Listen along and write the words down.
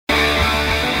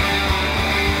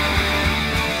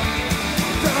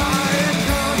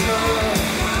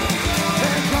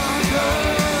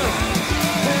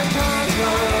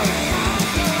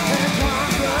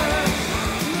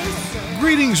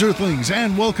Greetings, Earthlings,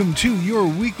 and welcome to your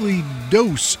weekly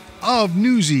dose of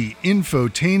newsy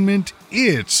infotainment.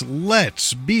 It's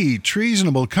Let's Be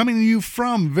Treasonable, coming to you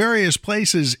from various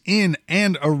places in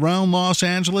and around Los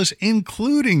Angeles,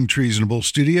 including Treasonable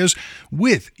Studios,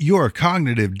 with your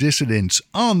cognitive dissidents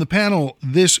on the panel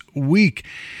this week.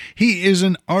 He is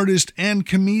an artist and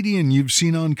comedian you've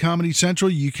seen on Comedy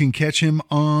Central. You can catch him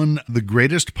on The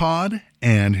Greatest Pod,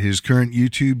 and his current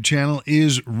YouTube channel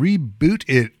is Reboot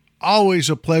It. Always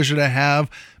a pleasure to have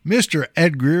Mr.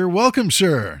 Ed Greer. Welcome,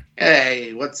 sir.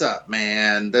 Hey, what's up,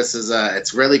 man? This is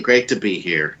it's really great to be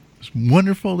here. It's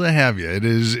wonderful to have you. It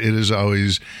is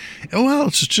always, well,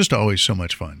 it's just always so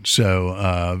much fun.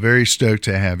 So very stoked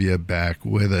to have you back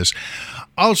with us.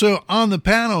 Also on the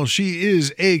panel, she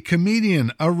is a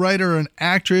comedian, a writer, an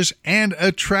actress, and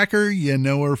a tracker. You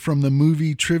know her from the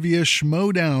movie Trivia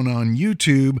Schmodown on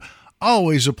YouTube.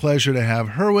 Always a pleasure to have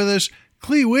her with us.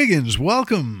 Clee Wiggins,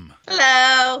 welcome.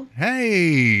 Hello.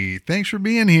 Hey, thanks for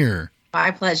being here.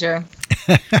 My pleasure.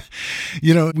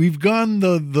 You know, we've gone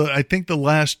I think the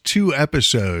last two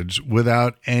episodes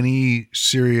without any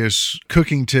serious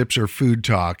cooking tips or food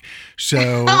talk.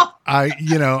 So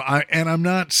I'm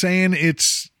not saying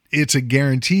it's a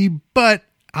guarantee, but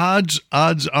odds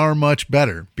are much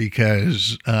better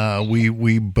because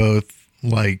we both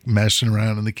like messing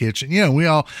around in the kitchen. You know, we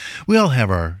all have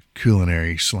our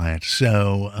culinary slant.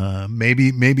 So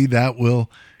maybe that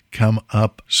will come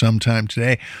up sometime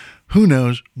today. Who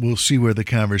knows? We'll see where the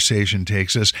conversation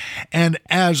takes us. And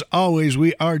as always,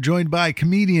 we are joined by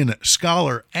comedian,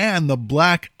 scholar, and the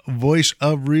black voice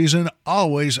of reason.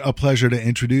 Always a pleasure to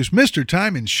introduce Mr.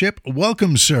 Time and Ship.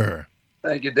 Welcome, sir.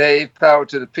 Thank you, Dave. Power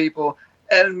to the people.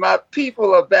 And my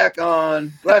people are back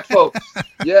on. Black folks.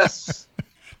 Yes.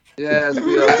 Yes,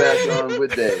 we are back on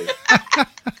with Dave.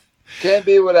 Can't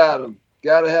be without him.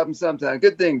 Got to have him sometime.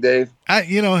 Good thing, Dave.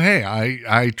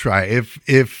 I try. If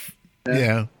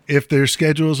their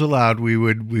schedules allowed, we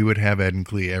would have Ed and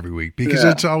Clee every week because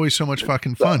it's always so much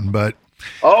fucking fun. But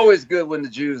always good when the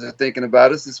Jews are thinking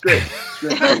about us. It's great.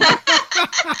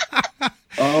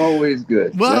 Always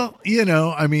good. Well,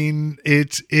 I mean,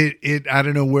 it. I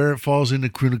don't know where it falls into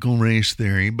critical race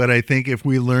theory, but I think if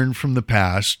we learn from the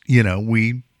past,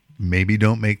 we maybe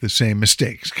don't make the same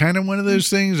mistakes. Kind of one of those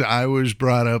things I was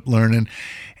brought up learning,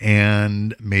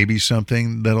 and maybe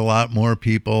something that a lot more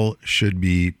people should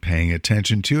be paying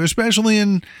attention to, especially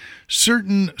in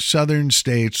certain southern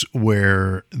states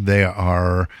where they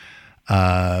are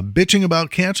bitching about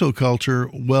cancel culture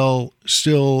while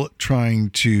still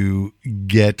trying to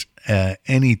get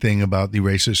anything about the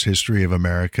racist history of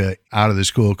America out of the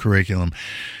school curriculum.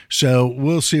 So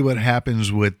we'll see what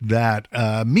happens with that.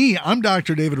 I'm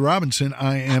Dr. David Robinson.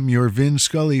 I am your Vin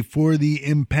Scully for the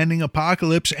impending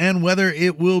apocalypse, and whether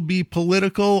it will be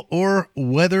political or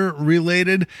weather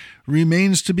related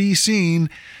remains to be seen.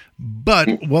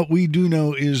 But what we do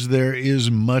know is there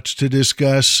is much to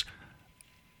discuss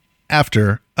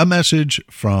after a message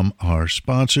from our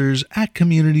sponsors at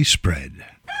Community Spread.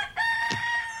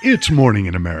 It's morning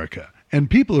in America, and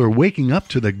people are waking up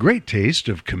to the great taste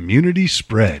of Community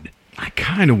Spread. I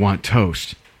kind of want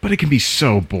toast, but it can be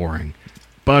so boring.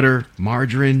 Butter,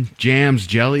 margarine, jams,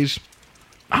 jellies.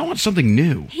 I want something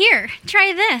new. Here,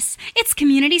 try this. It's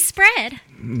Community Spread.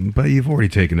 But you've already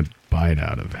taken a bite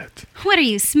out of it. What are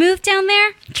you, smooth down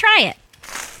there? Try it.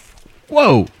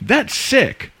 Whoa, that's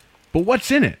sick. But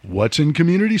what's in it? What's in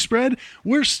Community Spread?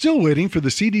 We're still waiting for the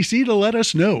CDC to let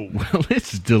us know. Well,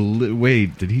 it's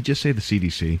wait, did he just say the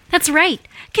CDC? That's right.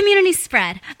 Community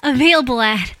Spread. Available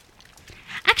at...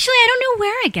 Actually, I don't know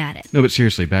where I got it. No, but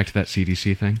seriously, back to that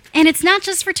CDC thing. And it's not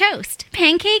just for toast.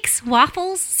 Pancakes,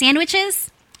 waffles, sandwiches.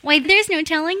 Why, there's no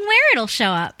telling where it'll show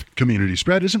up. Community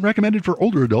Spread isn't recommended for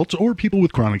older adults or people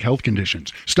with chronic health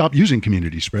conditions. Stop using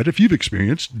Community Spread if you've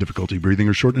experienced difficulty breathing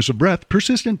or shortness of breath,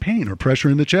 persistent pain or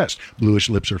pressure in the chest, bluish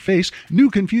lips or face,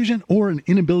 new confusion, or an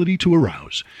inability to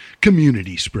arouse.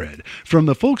 Community Spread. From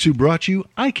the folks who brought you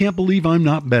I Can't Believe I'm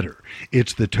Not Better.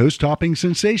 It's the toast-topping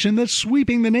sensation that's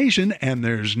sweeping the nation, and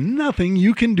there's nothing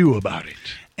you can do about it.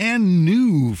 And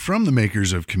new from the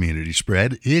makers of Community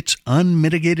Spread, it's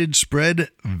Unmitigated Spread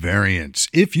Variants.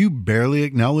 If you barely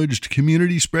acknowledged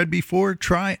Community Spread before,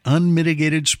 try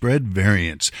Unmitigated Spread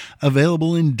Variants.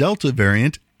 Available in Delta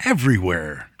variant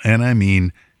everywhere. And I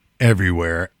mean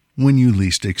everywhere when you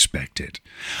least expect it.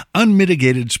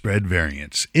 Unmitigated Spread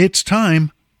Variants. It's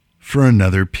time for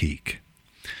another peek.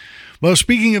 Well,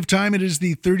 speaking of time, it is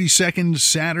the 32nd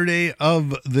Saturday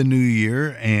of the new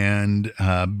year, and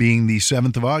being the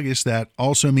 7th of August, that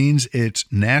also means it's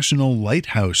National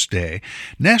Lighthouse Day,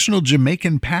 National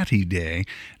Jamaican Patty Day,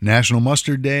 National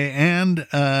Mustard Day, and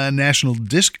National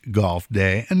Disc Golf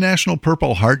Day, and National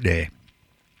Purple Heart Day.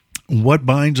 What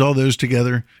binds all those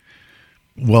together?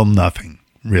 Well, nothing.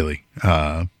 Really.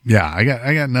 I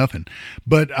got nothing.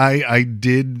 But I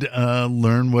did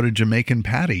learn what a Jamaican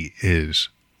patty is,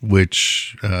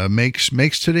 which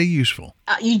makes today useful.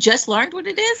 You just learned what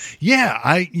it is? Yeah,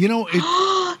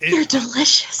 They're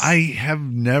delicious. I have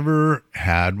never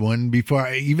had one before.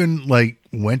 I even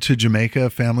went to Jamaica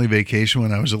family vacation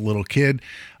when I was a little kid.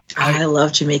 I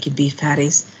love Jamaican beef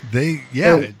patties.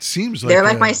 It seems like they're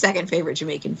like my second favorite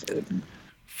Jamaican food.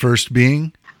 First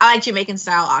being? I like Jamaican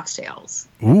style oxtails.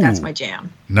 Ooh, that's my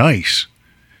jam. Nice.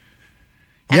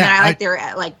 And then I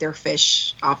like their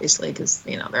fish, obviously, because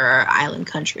they're island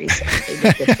countries, so they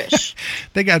make good fish.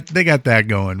 They got that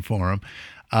going for them.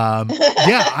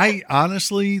 I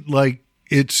honestly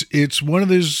it's one of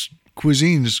those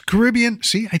cuisines, Caribbean.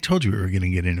 See, I told you we were going to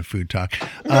get into food talk.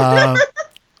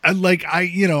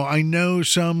 I know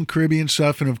some Caribbean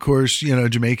stuff, and of course,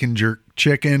 Jamaican jerk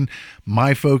chicken.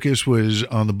 My focus was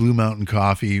on the Blue Mountain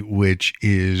coffee, which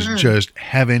is just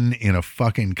heaven in a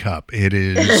fucking cup. It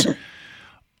is.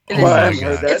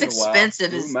 It's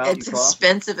expensive. It's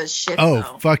expensive as shit. Oh,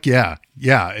 though. Fuck yeah.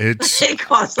 Yeah. It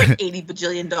costs like $80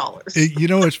 bajillion.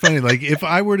 It's funny. Like if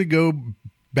I were to go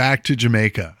back to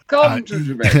Jamaica, Come to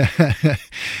Jamaica.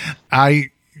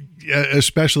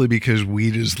 Especially because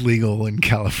weed is legal in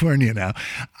California now,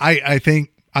 I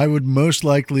think I would most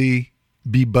likely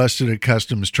be busted at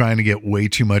customs trying to get way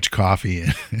too much coffee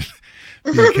in.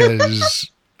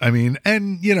 Because everyone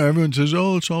says,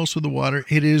 oh, it's also the water.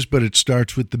 It is, but it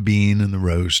starts with the bean and the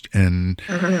roast, and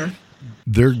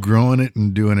they're growing it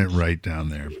and doing it right down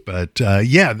there. But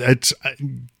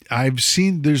I've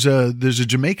seen there's a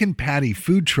Jamaican patty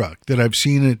food truck that I've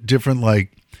seen at different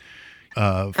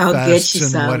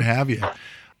fests and what have you,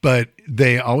 but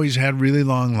they always had really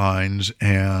long lines,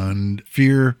 and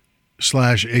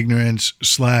fear/ignorance/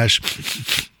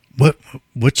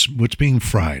 what's being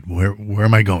fried? Where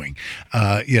am I going?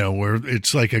 Where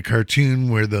it's like a cartoon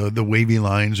where the wavy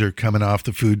lines are coming off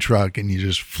the food truck and you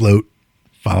just float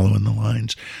following the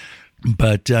lines.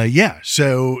 But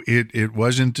so it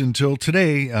wasn't until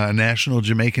today, National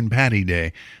Jamaican Patty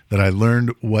Day, that I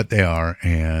learned what they are,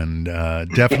 and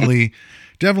definitely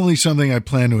something I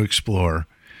plan to explore.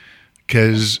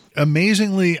 Because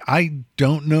amazingly, I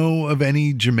don't know of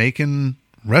any Jamaican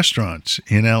restaurants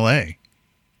in LA.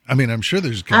 I mean, I'm sure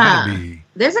there's gotta be.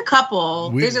 There's a couple.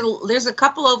 There's a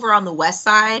couple over on the west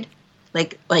side,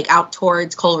 like out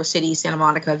towards Culver City, Santa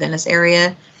Monica, Venice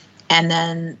area. And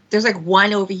then there's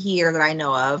one over here that I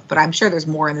know of, but I'm sure there's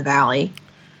more in the valley.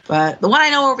 But the one I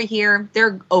know over here,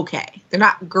 they're okay. They're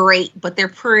not great, but they're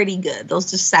pretty good.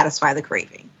 Those just satisfy the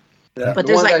craving. Yeah, but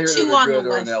the there's two on the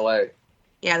west. In LA.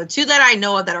 Yeah, the two that I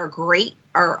know of that are great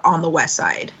are on the west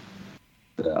side.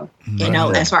 Yeah.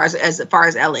 As far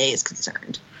as LA is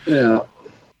concerned. Yeah.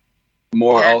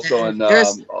 More also in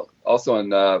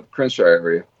Crenshaw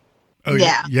area. Oh,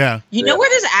 yeah. You know where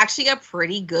there's actually a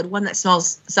pretty good one that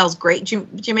sells great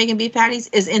Jamaican beef patties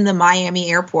is in the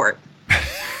Miami airport.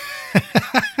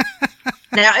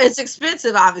 Now, it's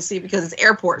expensive, obviously, because it's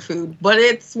airport food, but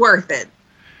it's worth it.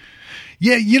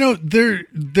 Yeah,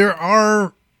 there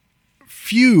are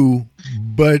few,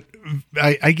 but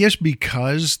I guess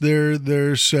because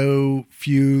they're so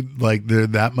few, they're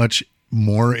that much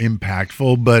more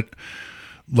impactful. But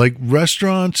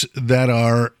restaurants that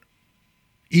are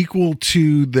equal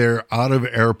to their out of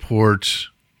airport,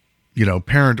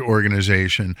 parent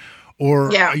organization, or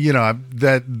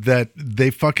that they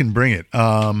fucking bring it.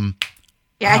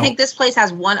 I think this place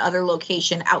has one other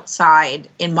location outside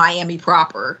in Miami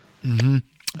proper. Mm-hmm.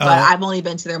 But I've only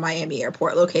been to their Miami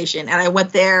airport location, and I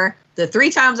went there the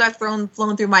 3 times I've flown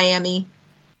through Miami.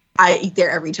 I eat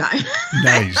there every time.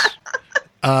 Nice.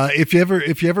 If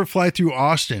you ever fly through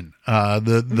Austin,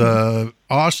 the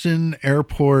Austin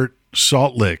Airport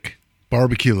Salt Lick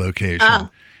barbecue location,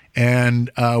 and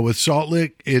with Salt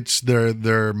Lick, it's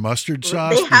their mustard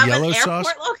sauce, the yellow sauce.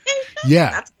 Location?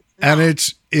 Yeah. And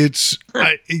it's it's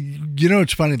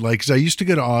funny, because I used to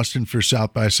go to Austin for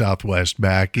South by Southwest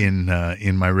back in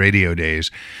my radio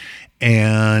days,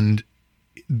 and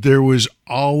there was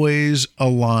always a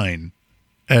line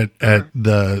at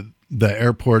the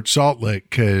airport Salt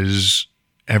Lick, because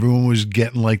everyone was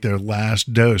getting their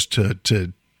last dose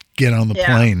to get on the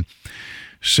plane.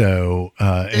 So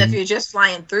and if you're just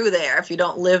flying through there, if you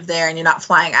don't live there and you're not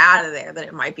flying out of there, then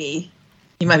it might be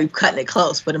You might be cutting it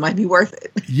close, but it might be worth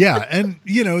it. Yeah, and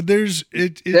there's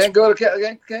it's can't go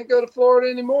to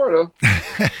Florida anymore though.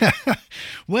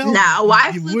 Well, no,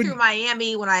 I flew through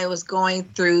Miami when I was going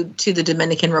through to the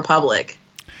Dominican Republic.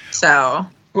 So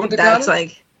Punta that's Cana?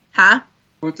 like, huh?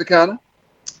 Punta Cana?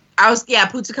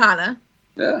 Punta Cana.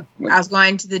 Yeah. I was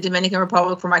going to the Dominican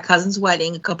Republic for my cousin's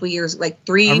wedding a couple years, like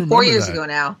 3-4 years ago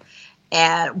now.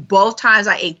 And both times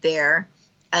I ate there.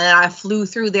 And then I flew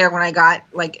through there when I got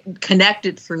like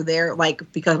connected through there, like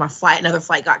because another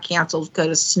flight got canceled because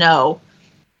of snow,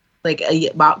 like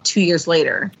about 2 years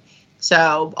later.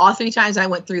 So all 3 times I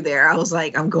went through there, I was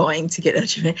like, I'm going to get a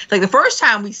like the first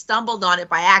time we stumbled on it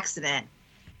by accident.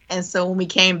 And so when we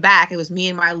came back, it was me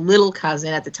and my little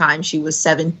cousin at the time. She was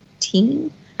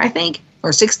 17, I think,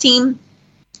 or 16.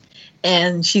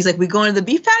 And she's like, we going to the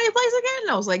beef patty place again?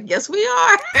 And I was like, yes, we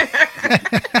are.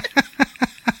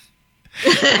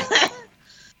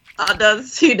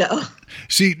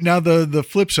 See, now the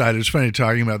flip side, it's funny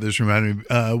talking about this, reminded me,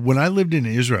 when I lived in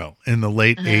Israel in the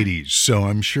late 80s, so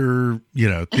I'm sure,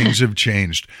 things have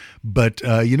changed. But,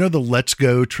 the Let's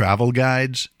Go travel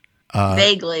guides?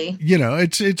 Vaguely.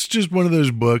 It's just one of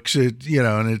those books, and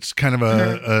it's kind of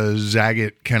a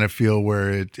Zagat kind of feel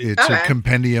where it's a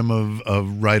compendium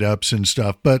of write-ups and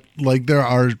stuff, but like there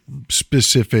are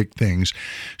specific things.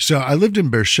 So I lived in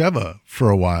Beersheba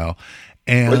for a while.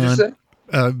 And what did you say?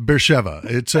 Beersheba.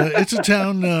 It's a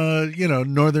town,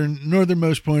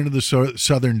 northernmost point of the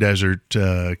southern desert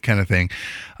kind of thing.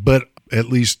 But at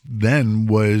least then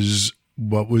was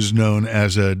what was known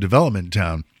as a development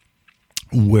town,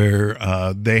 where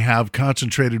they have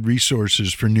concentrated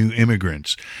resources for new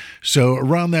immigrants. So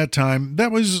around that time,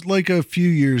 that was like a few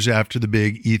years after the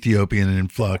big Ethiopian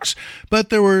influx, but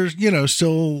there were, still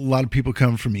a lot of people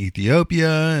come from Ethiopia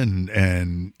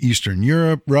and Eastern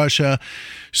Europe, Russia.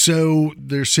 So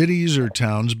they're cities or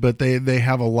towns, but they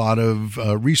have a lot of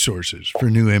resources for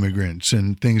new immigrants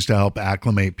and things to help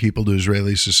acclimate people to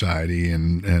Israeli society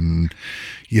and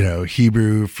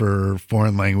Hebrew for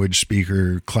foreign language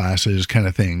speaker classes kind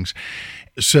of things.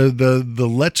 So the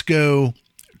Let's Go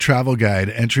travel guide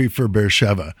entry for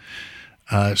Beersheba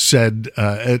said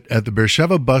at the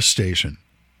Beersheba bus station,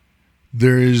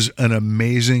 there is an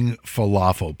amazing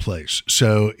falafel place.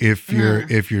 So if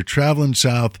you're traveling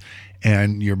south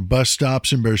and your bus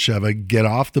stops in Beersheba, get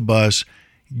off the bus,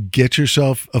 get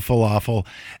yourself a falafel,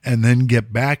 and then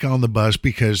get back on the bus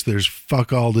because there's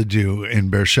fuck all to do in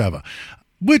Beersheba.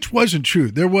 Which wasn't true.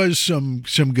 There was some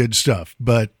good stuff,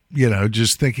 but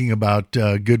just thinking about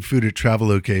good food at travel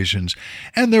locations,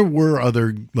 and there were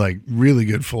other like really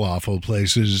good falafel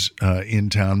places in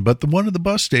town, but the one at the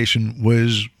bus station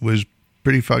was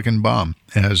pretty fucking bomb,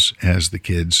 as the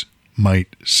kids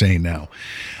might say now.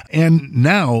 And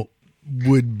now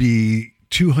would be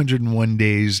 201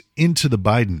 days into the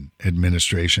Biden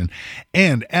administration,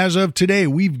 and as of today,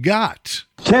 we've got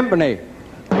Timpani.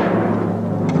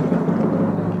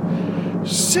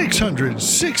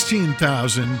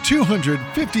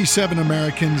 616,257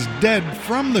 Americans dead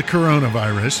from the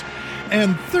coronavirus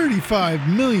and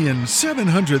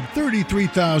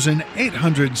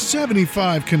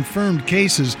 35,733,875 confirmed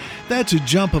cases. That's a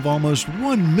jump of almost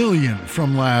 1 million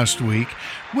from last week,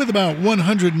 with about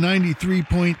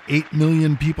 193.8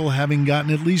 million people having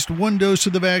gotten at least one dose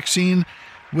of the vaccine,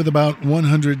 with about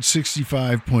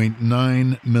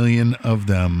 165.9 million of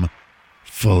them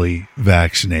fully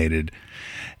vaccinated.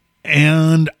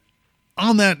 And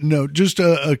on that note, just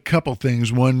a couple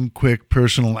things. One quick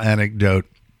personal anecdote.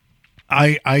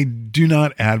 I do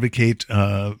not advocate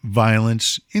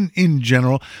violence in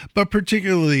general, but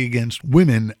particularly against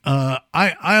women.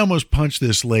 I almost punched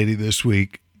this lady this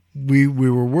week. We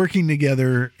were working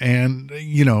together and,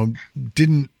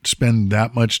 didn't spend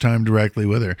that much time directly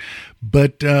with her.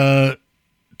 But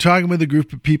talking with a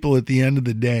group of people at the end of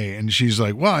the day, and she's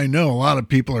like, well, I know a lot of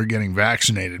people are getting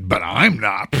vaccinated, but I'm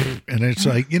not. And it's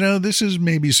like, this is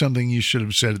maybe something you should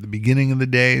have said at the beginning of the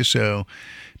day so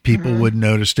people would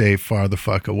know to stay far the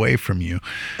fuck away from you.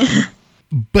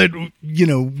 But,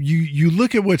 you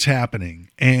look at what's happening,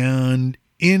 and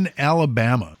in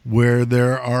Alabama, where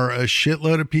there are a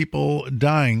shitload of people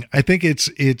dying, I think it's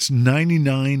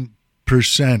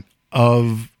 99%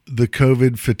 of the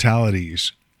COVID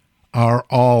fatalities are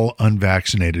all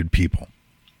unvaccinated people.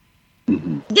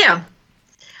 Yeah.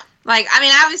 Like, I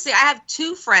mean, obviously I have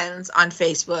 2 friends on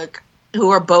Facebook who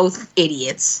are both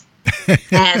idiots.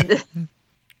 And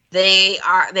they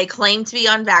claim to be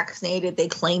unvaccinated. They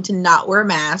claim to not wear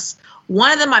masks.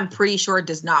 One of them, I'm pretty sure,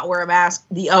 does not wear a mask.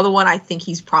 The other one, I think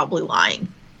he's probably lying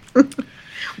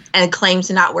and claims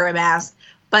to not wear a mask.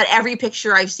 but every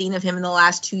picture I've seen of him in the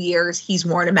last 2 years, he's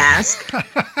worn a mask.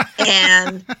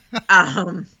 And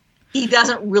he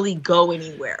doesn't really go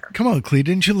anywhere. Come on, Clee,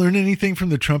 didn't you learn anything from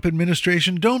the Trump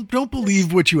administration? Don't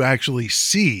believe what you actually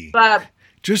see. But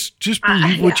just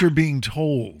believe what you're being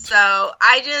told. So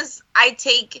I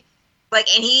take like,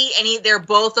 and they're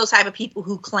both those type of people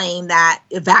who claim that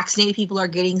vaccinated people are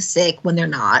getting sick when they're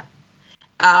not.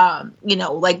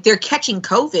 Like they're catching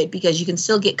COVID because you can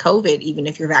still get COVID even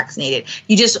if you're vaccinated.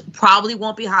 You just probably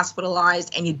won't be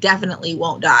hospitalized, and you definitely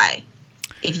won't die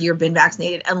if you've been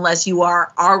vaccinated, unless you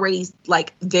are already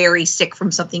like very sick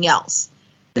from something else.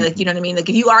 Like, you know what I mean? Like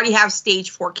if you already have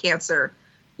stage 4 cancer,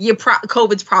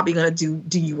 COVID's probably going to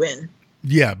do you in.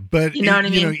 Yeah, but you know what I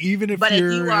mean? Even if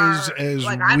you're as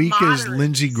like, weak as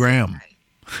Lindsey Graham.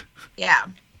 Yeah.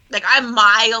 Like I'm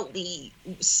mildly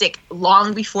sick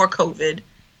long before COVID,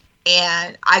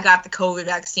 and I got the COVID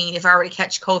vaccine. If I were to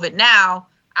catch COVID now,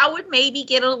 I would maybe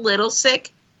get a little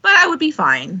sick, but I would be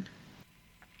fine.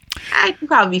 I'd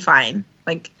probably be fine.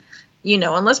 Like,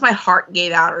 unless my heart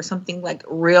gave out or something like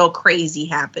real crazy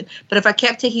happened. But if I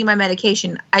kept taking my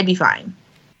medication, I'd be fine.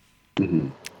 Mm-hmm.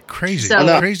 Crazy.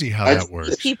 So, crazy how that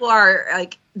works. People are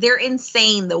like, they're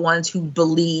insane, the ones who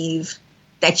believe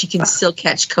that you can still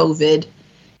catch COVID,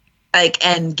 like,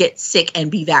 and get sick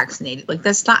and be vaccinated. Like,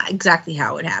 that's not exactly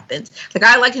how it happens. Like,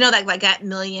 I like to know that, like, that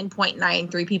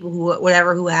 1,000,093 people who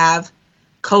have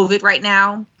COVID right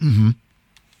now. Mm-hmm.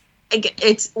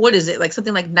 It's, what is it? Like,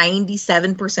 something like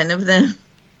 97% of them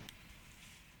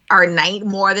are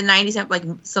more than 97, like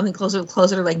something closer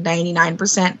to like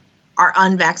 99% are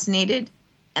unvaccinated.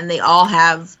 And they all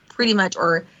have pretty much,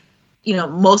 or,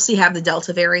 mostly have the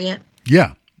Delta variant.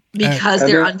 Yeah. Because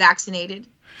they're unvaccinated.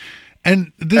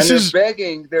 And they're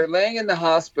begging, they're laying in the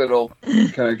hospital.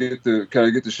 Can I get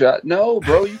the shot? No,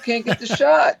 bro, you can't get the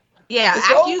shot. Yeah. It's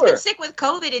after over. you've been sick with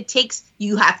COVID,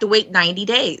 you have to wait 90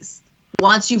 days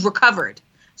once you've recovered.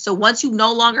 So once you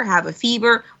no longer have a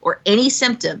fever or any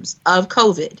symptoms of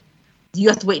COVID, you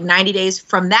have to wait 90 days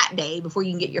from that day before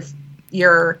you can get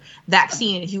your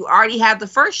vaccine. And if you already have the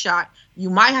first shot, you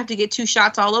might have to get 2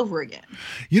 shots all over again.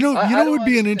 What would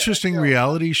be an interesting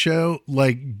reality show,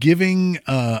 like giving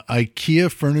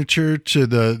IKEA furniture to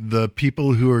the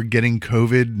people who are getting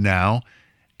COVID now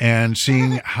and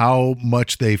seeing how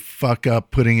much they fuck up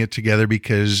putting it together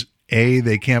because A,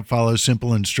 they can't follow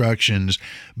simple instructions.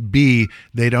 B,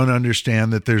 they don't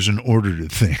understand that there's an order to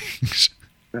things.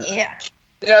 Yeah.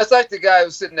 Yeah, it's like the guy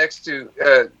who's sitting next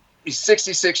to, he's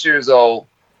 66 years old,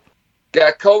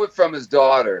 got COVID from his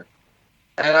daughter.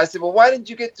 And I said, well, why didn't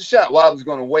you get the shot? Well, I was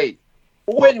going to wait.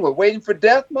 Well, waiting for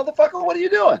death? Motherfucker, what are you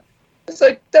doing? It's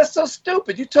like, that's so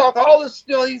stupid. You talk all this,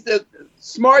 he's a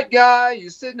smart guy.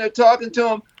 You're sitting there talking to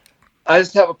him. I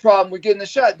just have a problem with getting the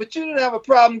shot. But you didn't have a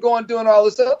problem doing all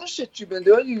this other shit you've been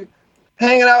doing. You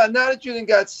hanging out. And now that you didn't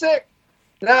got sick,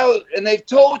 and they've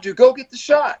told you, go get the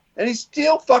shot. And he's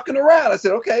still fucking around. I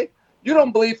said, okay, you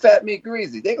don't believe fat meat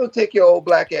greasy. They're going to take your old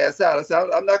black ass out. I said,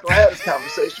 I'm not going to have this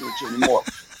conversation with you anymore.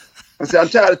 I said, I'm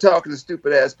tired of talking to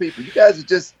stupid ass people. You guys are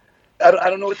just, I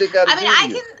don't know what they got to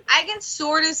do. I can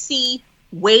sort of see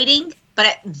waiting, but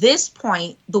at this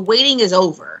point, the waiting is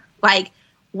over. Like,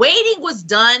 waiting was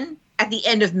done at the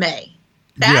end of May.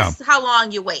 That's how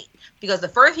long you wait. Because the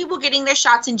first people getting their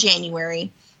shots in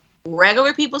January,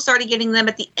 regular people started getting them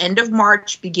at the end of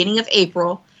March, beginning of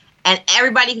April, and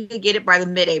everybody could get it by the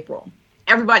mid-April.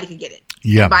 Everybody could get it.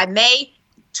 Yeah. And by May,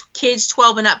 kids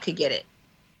 12 and up could get it.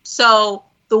 So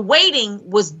the waiting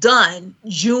was done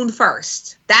June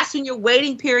 1st. That's when your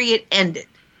waiting period ended.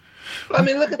 I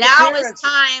mean, look at now the parents. It's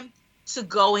time to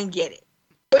go and get it.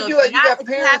 But so you got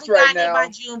parents right now. By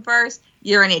June 1st,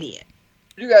 you're an idiot.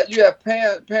 You have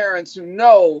parents who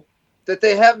know that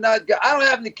they have not got. I don't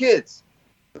have any kids.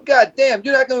 God damn,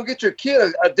 you're not going to get your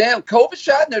kid a damn COVID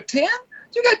shot and they're 10?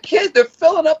 You got kids. They're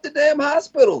filling up the damn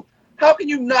hospital. How can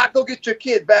you not go get your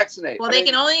kid vaccinated? Well, they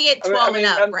can only get 12 and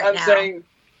up right now.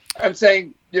 I'm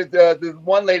saying the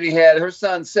one lady had her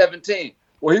son 17.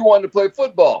 Well, he wanted to play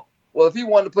football. Well, if he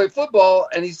wanted to play football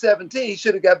and he's 17, he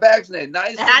should have got vaccinated. Now,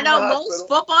 and I know most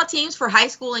football teams for high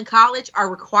school and college are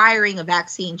requiring a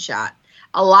vaccine shot.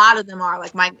 A lot of them are.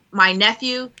 Like my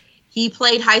nephew, he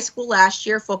played high school last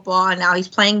year football, and now he's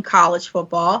playing college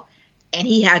football, and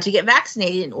he had to get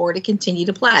vaccinated in order to continue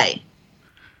to play.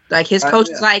 Like his coach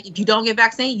is like, if you don't get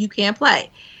vaccinated, you can't play.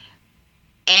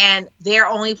 And they're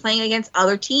only playing against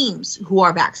other teams who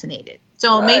are vaccinated.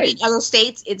 So maybe in other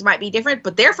states it might be different,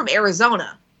 but they're from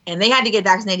Arizona, and they had to get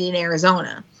vaccinated in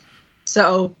Arizona.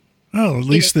 So, well, at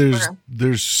least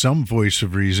there's some voice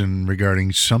of reason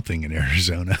regarding something in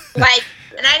Arizona. like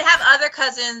And I'd have other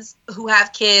cousins who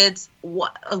have kids who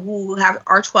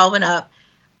are 12 and up.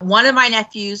 One of my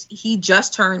nephews, he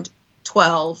just turned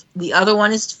 12. The other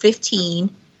one is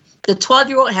 15. The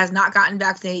 12-year-old has not gotten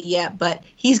vaccinated yet, but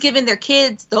he's given their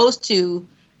kids, those two,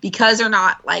 because they're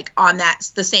not like on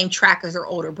the same track as their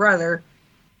older brother.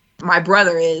 My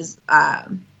brother is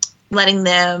letting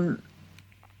them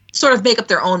sort of make up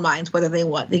their own minds whether they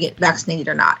want to get vaccinated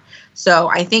or not. So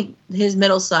I think his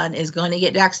middle son is going to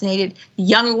get vaccinated. The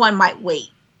younger one might wait,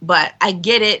 but I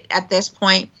get it at this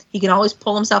point. He can always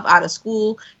pull himself out of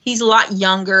school. He's a lot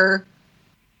younger.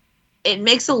 It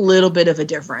makes a little bit of a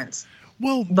difference.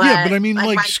 Well, yeah, but I mean,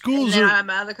 like schools and then are. I have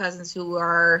my other cousins who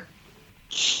are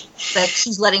that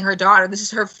she's letting her daughter. This is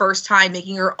her first time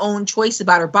making her own choice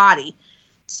about her body.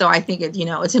 So I think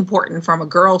it's important from a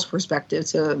girl's perspective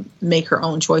to make her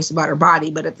own choice about her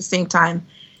body, but at the same time,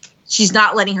 she's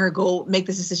not letting her go make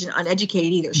this decision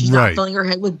uneducated either. She's not filling her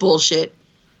head with bullshit.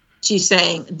 She's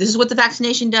saying, this is what the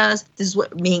vaccination does. This is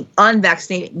what being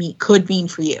unvaccinated could mean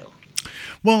for you.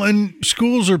 Well, and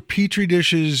schools are petri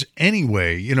dishes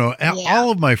anyway.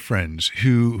 All of my friends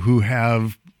who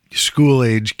have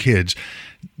school-age kids,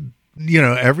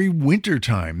 every winter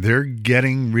time they're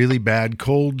getting really bad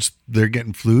colds. They're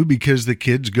getting flu because the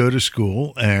kids go to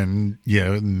school and,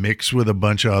 mix with a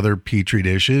bunch of other petri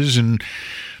dishes and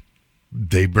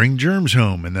they bring germs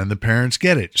home and then the parents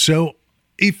get it. So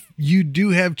if you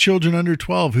do have children under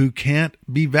 12 who can't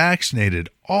be vaccinated,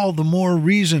 all the more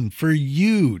reason for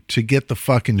you to get the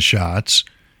fucking shots.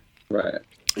 Right.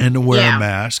 And to wear a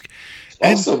mask.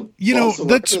 And,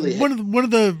 that's really one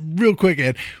of the real quick,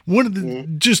 Ed,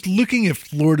 just looking at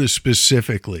Florida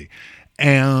specifically,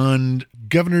 and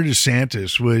Governor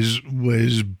DeSantis was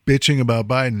bitching about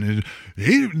Biden.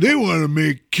 They want to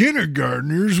make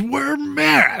kindergartners wear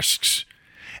masks.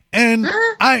 And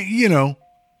I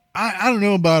don't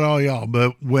know about all y'all,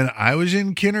 but when I was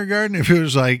in kindergarten, if it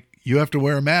was like, you have to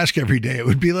wear a mask every day, it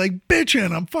would be like,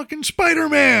 bitchin', I'm fucking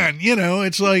Spider-Man.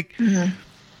 It's like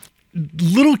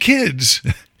little kids.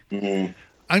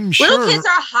 I'm sure. Little kids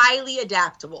are highly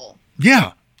adaptable.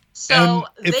 Yeah. So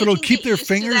and if it'll keep their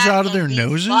fingers out of their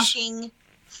noses. Fucking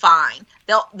fine.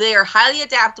 They're highly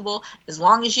adaptable as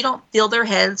long as you don't fill their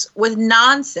heads with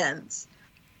nonsense.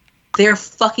 They're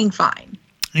fucking fine.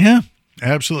 Yeah,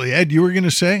 absolutely. Ed, you were going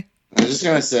to say? I was just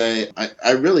going to say,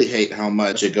 I really hate how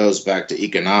much it goes back to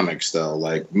economics, though.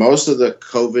 Like, most of the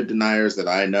COVID deniers that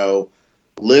I know,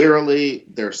 literally,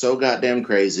 they're so goddamn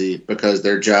crazy because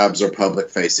their jobs are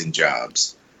public-facing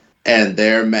jobs. And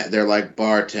they're like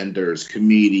bartenders,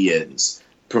 comedians,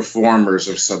 performers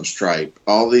of some stripe.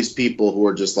 All these people who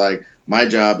are just like, my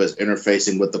job is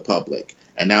interfacing with the public.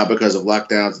 And now because of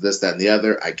lockdowns, this, that, and the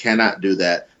other, I cannot do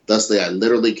that. Thusly, I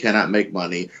literally cannot make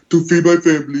money to feed my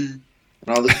family.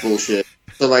 And all this bullshit.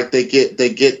 So like they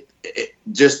get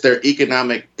just their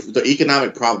economic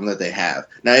problem that they have.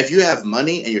 Now, if you have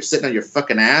money and you're sitting on your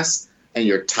fucking ass and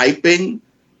you're typing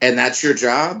and that's your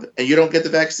job and you don't get the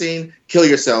vaccine, kill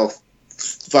yourself.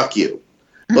 Fuck you.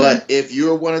 Mm-hmm. But if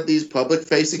you're one of these public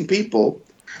facing people,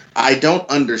 I don't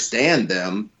understand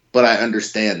them, but I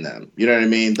understand them. You know what I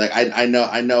mean? Like I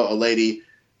know a lady,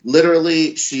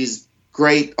 literally she's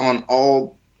great on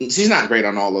all. She's not great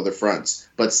on all other fronts,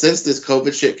 but since this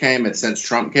COVID shit came and since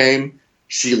Trump came,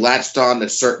 she latched on to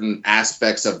certain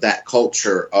aspects of that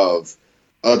culture of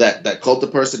that cult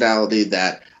of personality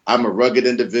that I'm a rugged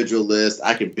individualist.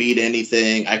 I can beat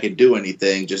anything. I can do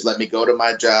anything. Just let me go to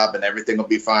my job and everything will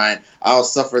be fine. I'll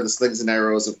suffer the slings and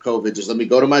arrows of COVID. Just let me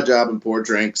go to my job and pour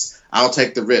drinks. I'll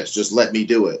take the risk. Just let me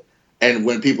do it. And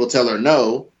when people tell her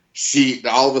no,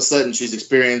 all of a sudden she's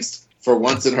experienced for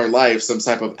once in her life some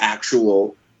type of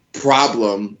actual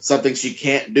problem, something she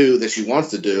can't do that she wants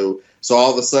to do. So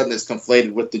all of a sudden it's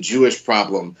conflated with the Jewish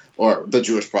problem or the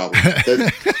Jewish problem.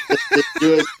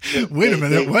 Wait a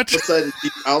minute, what?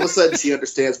 All of a sudden she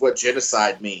understands what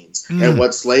genocide means and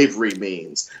what slavery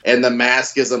means. And the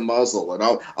mask is a muzzle. And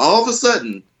all of a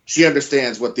sudden she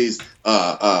understands what these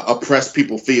oppressed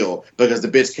people feel because the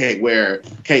bitch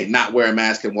can't not wear a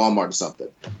mask in Walmart or something.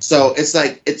 So it's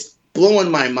like, it's blowing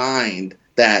my mind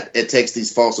that it takes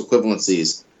these false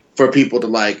equivalencies for people to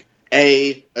like,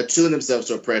 A, attune themselves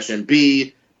to oppression,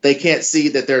 B, they can't see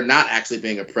that they're not actually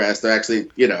being oppressed. They're actually,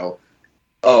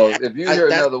 Oh, if you hear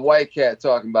another white cat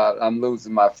talking about I'm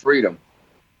losing my freedom,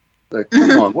 like,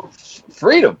 come on, what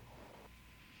freedom?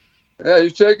 Yeah,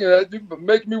 you're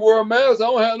making me wear a mask. I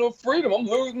don't have no freedom. I'm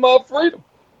losing my freedom.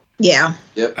 Yeah.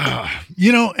 Yep.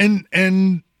 And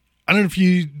I don't know if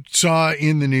you saw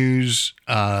in the news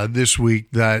this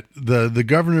week that the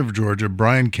governor of Georgia,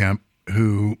 Brian Kemp,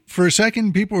 who for a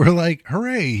second people were like,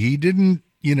 hooray, he didn't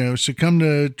succumb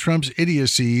to Trump's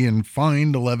idiocy and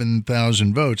find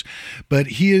 11,000 votes. But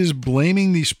he is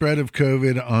blaming the spread of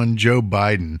COVID on Joe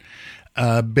Biden.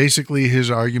 Basically,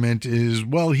 his argument is,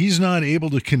 well, he's not able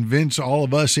to convince all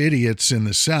of us idiots in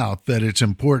the South that it's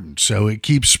important, so it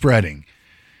keeps spreading,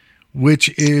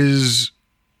 which is...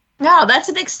 No, that's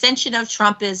an extension of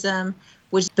Trumpism,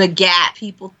 which begat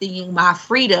people thinking my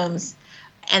freedoms,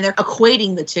 and they're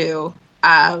equating the two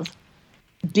of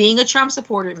being a Trump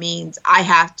supporter means I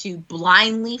have to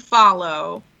blindly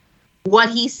follow what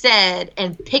he said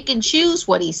and pick and choose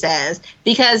what he says,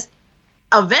 because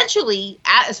eventually,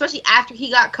 especially after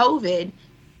he got COVID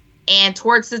and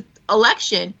towards the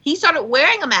election, he started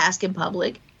wearing a mask in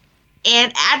public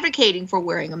and advocating for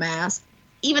wearing a mask,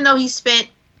 even though he spent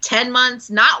 10 months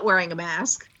not wearing a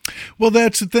mask. Well,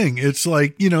 that's the thing. It's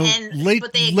like, late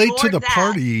to the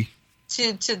party.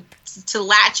 To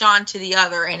latch on to the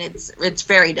other, and it's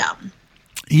very dumb.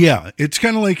 Yeah, it's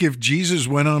kind of like if Jesus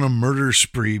went on a murder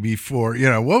spree before,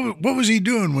 what was he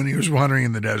doing when he was wandering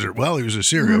in the desert? Well, he was a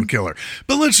serial killer.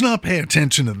 But let's not pay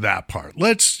attention to that part.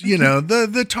 Let's,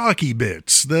 the talky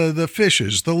bits, the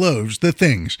fishes, the loaves, the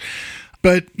things.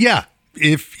 But yeah,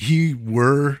 if he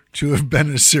were to have been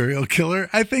a serial killer,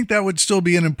 I think that would still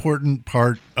be an important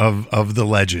part of the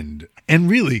legend. And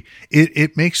really,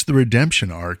 it makes the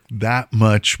redemption arc that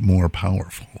much more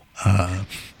powerful.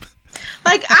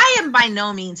 I am by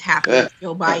no means happy with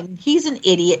Joe Biden. He's an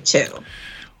idiot too.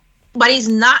 But he's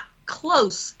not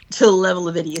close to the level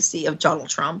of idiocy of Donald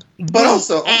Trump. But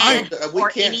also,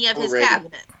 or any of his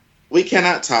cabinet. We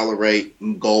cannot tolerate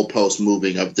goalpost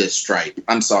moving of this stripe.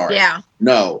 I'm sorry. Yeah.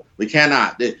 No, we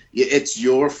cannot. It's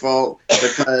your fault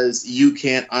because you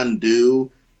can't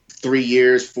undo 3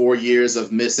 years, 4 years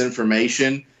of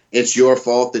misinformation. It's your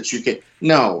fault that you can.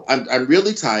 No, I'm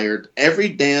really tired. Every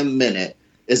damn minute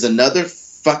is another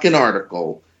fucking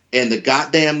article in the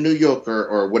goddamn New Yorker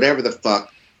or whatever the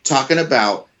fuck talking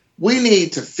about we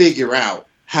need to figure out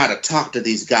how to talk to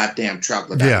these goddamn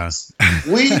troglodytes. Yeah.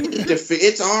 We need to.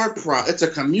 It's our It's a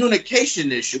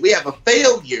communication issue. We have a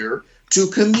failure to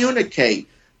communicate.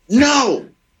 No.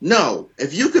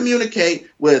 If you communicate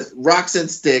with rocks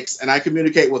and sticks and I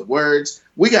communicate with words,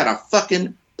 we got a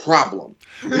fucking problem.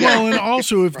 Well, and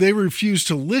also if they refuse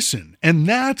to listen, and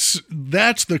that's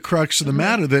the crux of the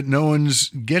matter that no one's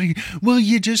getting. Well,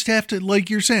 you just have to,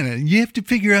 like you're saying, you have to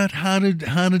figure out how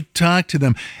to talk to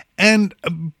them. And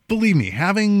believe me,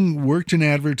 having worked in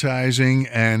advertising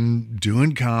and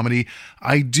doing comedy,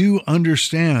 I do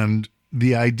understand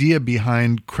the idea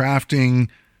behind crafting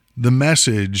the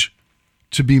message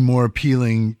to be more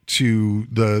appealing to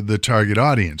the target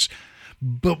audience.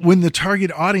 But when the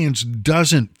target audience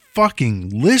doesn't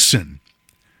fucking listen,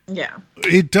 yeah,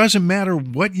 it doesn't matter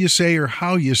what you say or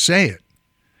how you say it.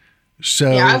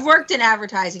 So yeah, I've worked in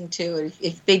advertising too.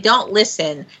 If they don't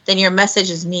listen, then your message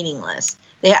is meaningless.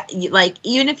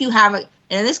 Even if you have in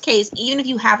this case, even if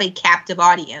you have a captive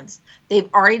audience, they've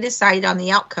already decided on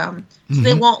the outcome, so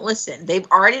they won't listen. They've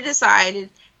already decided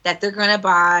that they're going to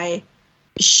buy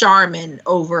Charmin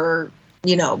over,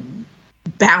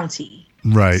 Bounty.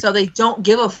 Right. So they don't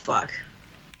give a fuck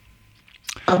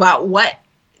about what.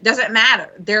 Doesn't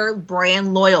matter. They're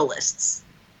brand loyalists.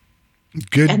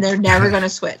 Good. And they're never going to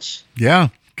switch. Yeah.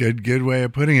 Good way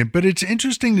of putting it. But it's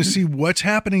interesting to see what's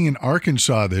happening in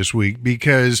Arkansas this week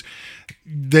because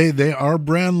they are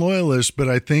brand loyalists, but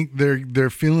I think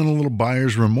they're feeling a little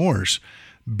buyer's remorse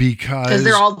because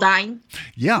they're all dying.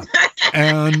 Yeah.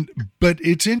 But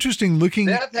it's interesting looking,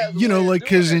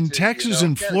 because in Texas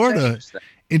and Florida,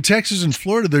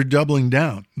 they're doubling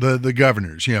down. The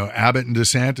governors, Abbott and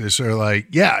DeSantis are like,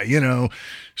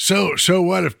 so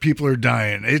what if people are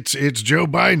dying? It's Joe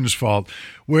Biden's fault.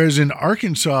 Whereas in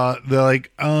Arkansas, they're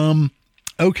like,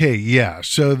 okay, yeah.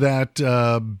 So that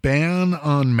ban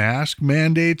on mask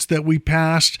mandates that we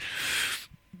passed,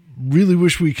 really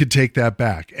wish we could take that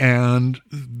back. And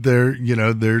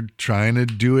they're trying to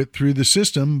do it through the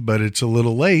system, but it's a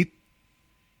little late.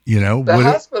 The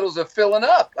hospitals are filling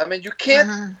up. I mean, you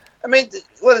can't. I mean,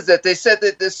 what is that? They said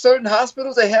that there's certain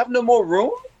hospitals they have no more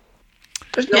room.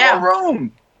 There's no more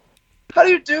room. How do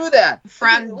you do that?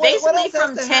 From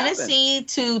Tennessee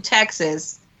to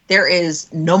Texas, there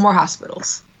is no more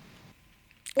hospitals.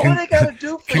 What do they got to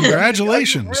do?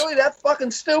 Congratulations! Are you really that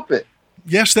fucking stupid?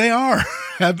 Yes, they are.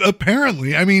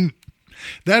 Apparently, I mean.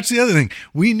 That's the other thing.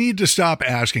 We need to stop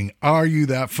asking, are you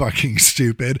that fucking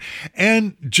stupid?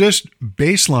 And just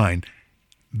baseline,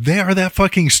 they are that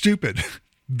fucking stupid.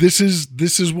 This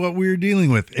is what we're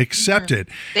dealing with. Accept it.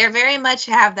 They very much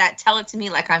have that tell it to me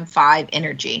like I'm 5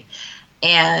 energy.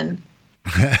 And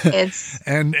It's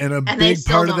and a they big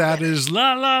still part of don't that get it. is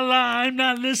la la la. I'm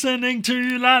not listening to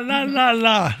you, la la la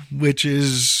la, which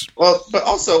is Well, but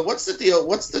also, what's the deal?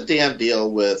 What's the damn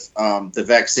deal with the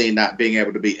vaccine not being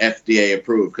able to be FDA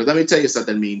approved? Because let me tell you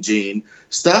something, Mean Gene.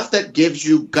 Stuff that gives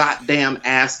you goddamn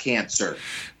ass cancer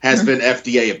has been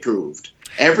FDA approved.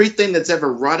 Everything that's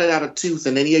ever rotted out a tooth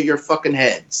in any of your fucking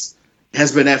heads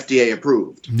has been FDA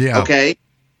approved. Yeah. Okay?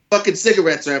 Fucking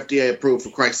cigarettes are FDA approved, for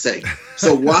Christ's sake.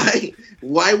 So why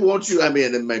won't you? I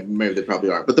mean, and maybe they probably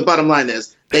are, but the bottom line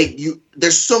is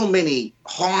there's so many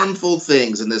harmful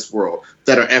things in this world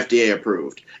that are FDA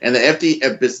approved, and the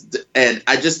FDA, and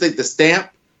I just think the stamp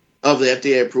of the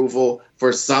FDA approval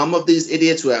for some of these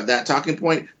idiots who have that talking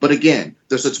point. But again,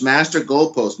 they're such master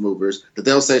goalpost movers that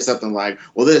they'll say something like,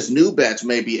 well, this new batch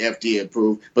may be FDA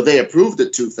approved, but they approved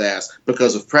it too fast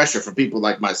because of pressure from people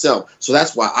like myself. So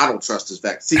that's why I don't trust this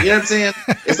vaccine. See, you know what I'm saying?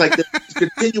 It's like the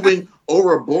continuing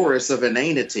Ouroboros of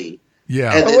inanity.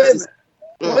 yeah. And Oh, wait a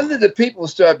minute. When did the people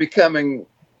start becoming?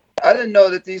 I didn't know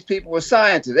that these people were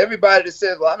scientists. Everybody that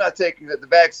says, "Well, I'm not taking the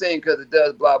vaccine because it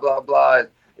does blah blah blah,"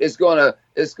 it's gonna.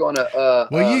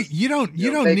 Well, you don't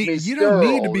make me need to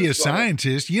sterile. be a It's gonna-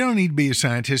 scientist. You don't need to be a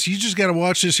scientist. You just got to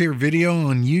watch this here video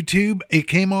on YouTube. It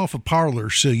came off a Parlor,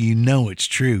 so you know it's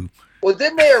true. Well,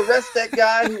 didn't they arrest that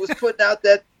guy who was putting out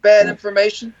that bad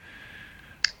information?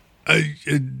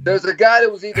 There's a guy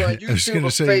that was either on I was YouTube gonna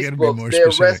or say, you gotta be Facebook. more They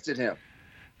specific. arrested him.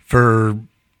 For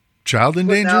child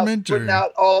endangerment, putting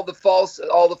out all the false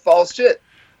shit.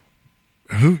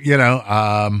 who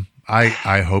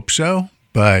I hope so,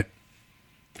 but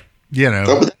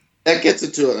But that gets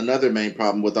into another main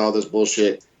problem with all this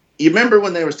bullshit. You remember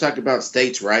when they was talking about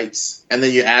states' rights, and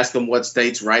then you ask them what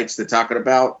states' rights they're talking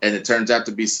about, and it turns out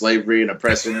to be slavery and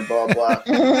oppression and blah blah.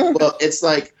 Well, it's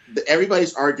like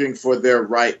everybody's arguing for their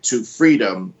right to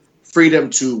freedom. Freedom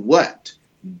to what?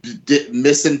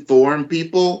 Misinform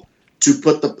people, to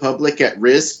put the public at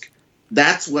risk.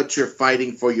 That's what you're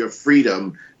fighting for your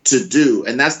freedom to do,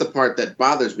 and that's the part that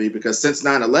bothers me, because since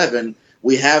 9/11.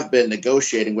 We have been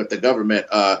negotiating with the government.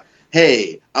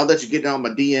 Hey, I'll let you get down my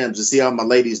DMs and see all my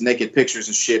ladies' naked pictures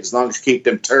and shit, as long as you keep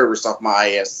them terrorists off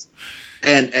my ass.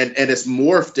 And it's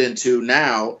morphed into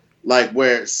now, like,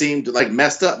 where it seemed like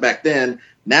messed up back then.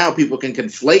 Now people can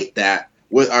conflate that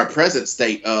with our present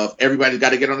state of everybody's got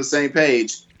to get on the same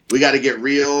page. We got to get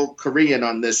real Korean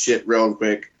on this shit real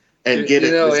quick and get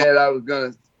it. Ed, I was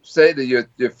gonna say that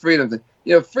your freedom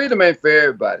thing. Freedom ain't for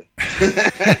everybody.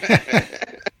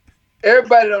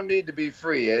 Everybody don't need to be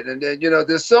free, Ed. And then,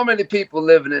 there's so many people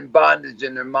living in bondage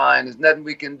in their mind. There's nothing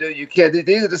we can do. You can't.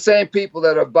 These are the same people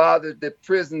that are bothered that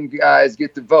prison guys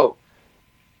get to vote.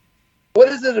 What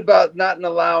is it about not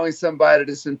allowing somebody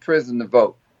that's in prison to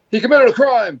vote? He committed a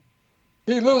crime.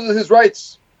 He loses his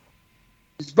rights.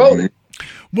 He's voting.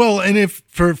 well, and if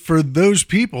for those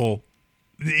people,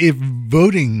 if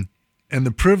voting and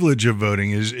the privilege of voting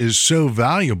is so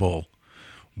valuable,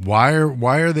 why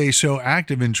are they so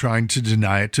active in trying to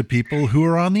deny it to people who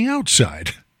are on the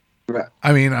outside? Right.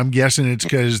 I mean, I'm guessing it's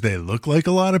because they look like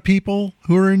a lot of people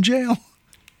who are in jail.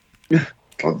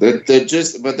 Well,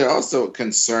 they're also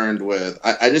concerned with.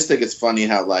 I just think it's funny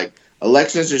how, like,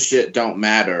 elections and shit don't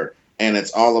matter, and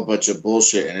it's all a bunch of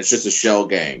bullshit, and it's just a shell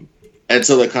game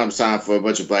until it comes time for a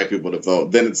bunch of black people to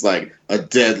vote. Then it's like a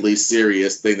deadly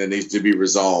serious thing that needs to be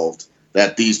resolved,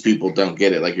 that these people don't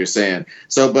get it, like you're saying.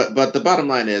 So, but the bottom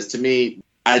line is, to me,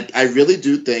 I really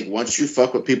do think once you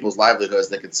fuck with people's livelihoods,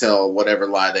 they can tell whatever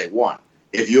lie they want.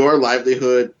 If your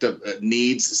livelihood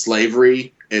needs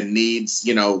slavery and needs,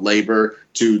 labor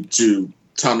to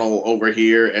tunnel over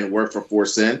here and work for 4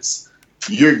 cents,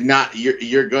 you're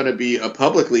going to be a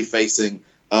publicly facing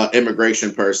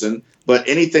immigration person. But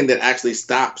anything that actually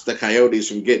stops the coyotes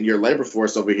from getting your labor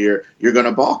force over here, you're going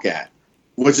to balk at.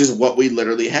 Which is what we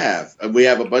literally have. We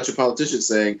have a bunch of politicians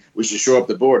saying we should shore up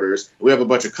the borders. We have a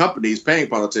bunch of companies paying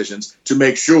politicians to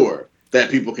make sure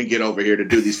that people can get over here to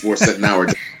do these 4 cent an hour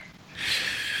jobs.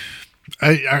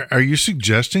 Are you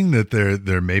suggesting that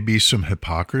there may be some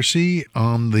hypocrisy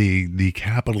on the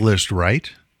capitalist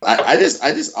right? I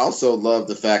just also love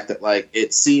the fact that, like,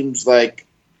 it seems like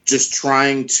just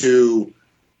trying to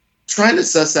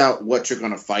suss out what you're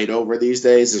going to fight over these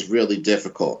days is really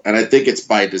difficult. And I think it's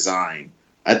by design.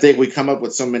 I think we come up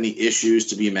with so many issues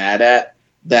to be mad at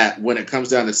that when it comes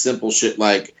down to simple shit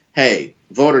like, hey,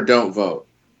 vote or don't vote,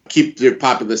 keep your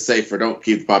populace safe or don't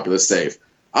keep the populace safe,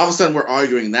 all of a sudden we're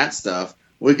arguing that stuff.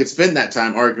 We could spend that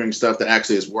time arguing stuff that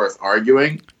actually is worth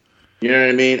arguing. You know what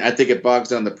I mean? I think it bogs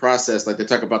down the process. Like they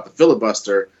talk about the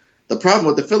filibuster. The problem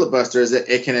with the filibuster is that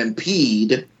it can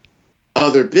impede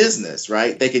other business,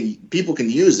 right? People can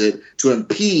use it to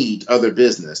impede other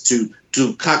business, to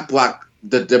to cock block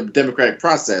the democratic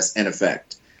process in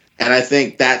effect. And I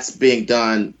think that's being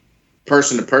done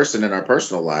person to person in our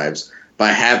personal lives by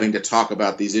having to talk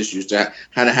about these issues, to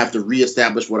kind of have to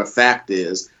reestablish what a fact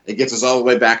is. It gets us all the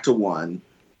way back to one,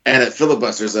 and it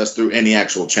filibusters us through any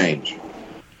actual change.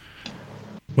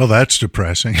 Well, that's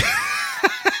depressing.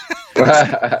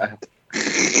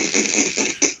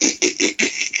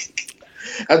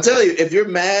 I'll tell you, if you're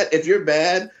mad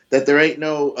that there ain't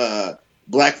no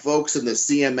black folks in the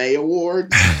CMA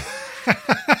Awards,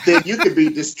 then you could be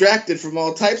distracted from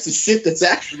all types of shit that's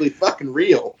actually fucking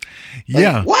real.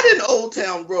 Yeah. Like, why did Old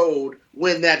Town Road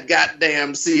win that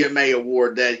goddamn CMA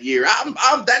award that year?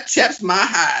 That chaps my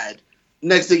hide.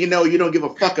 Next thing you know, you don't give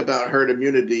a fuck about herd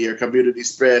immunity or community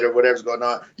spread or whatever's going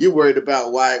on. You're worried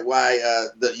about why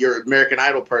your American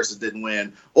Idol person didn't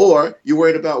win, or you're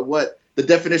worried about what the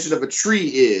definition of a tree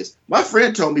is. My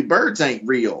friend told me birds ain't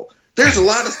real. There's a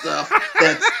lot of stuff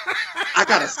that I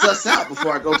gotta suss out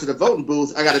before I go to the voting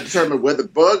booth. I gotta determine whether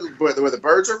the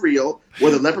birds are real,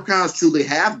 whether leprechauns truly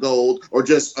have gold, or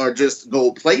just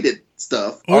gold plated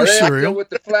stuff. Or they cereal. with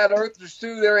the flat earthers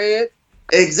too, their head.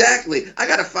 Exactly. I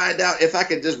got to find out if I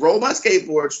can just roll my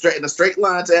skateboard in a straight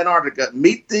line to Antarctica,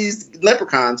 meet these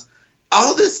leprechauns.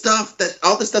 All this stuff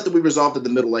that we resolved in the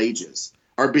Middle Ages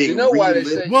are being why they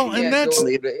say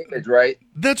the image, right?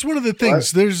 That's one of the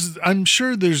things. I'm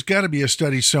sure there's got to be a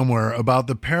study somewhere about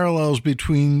the parallels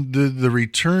between the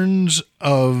returns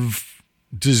of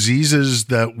diseases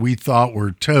that we thought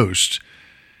were toast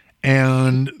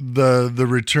and the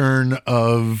return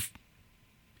of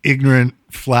ignorant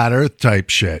flat earth type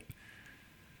shit.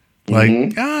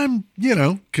 Like,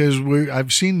 because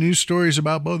I've seen news stories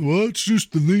about both. Well, it's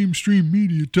just the mainstream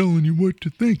media telling you what to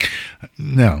think.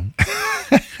 No.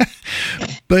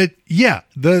 But yeah,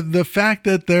 the fact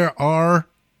that there are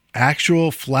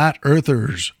actual flat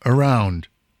earthers around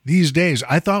these days,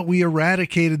 I thought we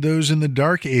eradicated those in the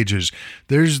Dark Ages.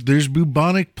 There's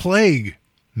bubonic plague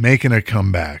making a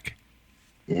comeback.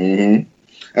 Mm-hmm.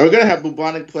 And we're going to have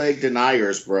bubonic plague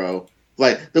deniers, bro.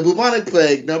 Like, the bubonic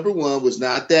plague, number one, was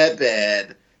not that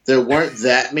bad. There weren't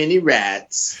that many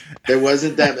rats. There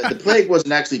wasn't that. The plague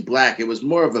wasn't actually black. It was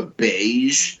more of a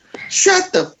beige.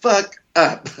 Shut the fuck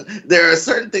up. There are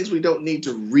certain things we don't need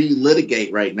to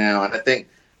relitigate right now. And I think,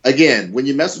 again, when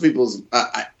you mess with people's...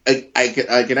 I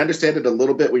can understand it a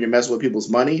little bit when you're messing with people's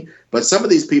money, but some of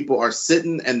these people are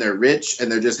sitting and they're rich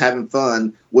and they're just having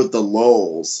fun with the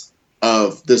lulls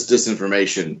of this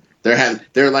disinformation.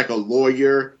 They're like a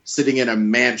lawyer sitting in a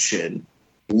mansion,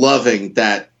 loving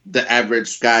that the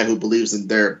average guy who believes in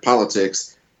their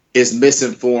politics is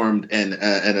misinformed and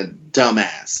a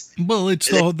dumbass. Well, it's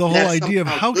the whole idea of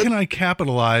how can I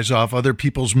capitalize off other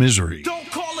people's misery? Don't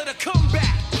call it a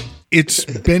comeback. It's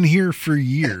been here for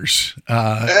years.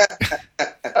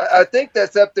 I think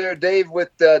that's up there, Dave, with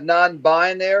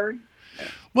non-binary.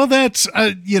 Well, that's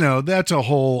that's a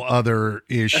whole other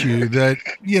issue that,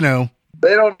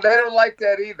 They don't like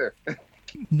that either.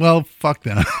 Well, fuck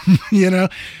them.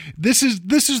 This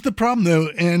is the problem though.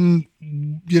 And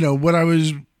what I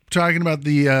was talking about,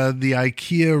 the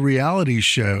IKEA reality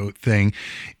show thing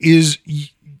is,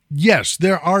 yes,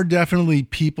 there are definitely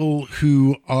people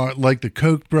who are like the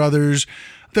Koch brothers.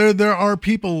 There are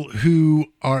people who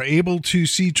are able to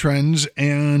see trends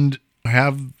and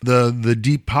have the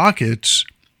deep pockets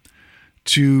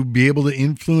to be able to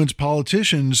influence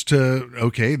politicians to,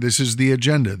 okay, this is the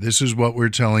agenda. This is what we're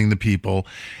telling the people,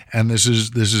 and this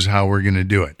is how we're going to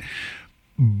do it.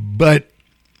 But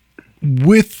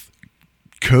with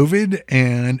COVID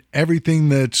and everything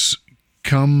that's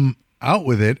come out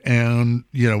with it, and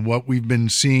what we've been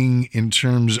seeing in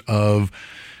terms of,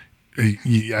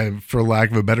 for lack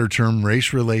of a better term,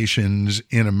 race relations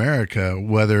in America,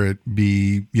 whether it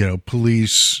be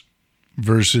police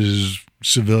versus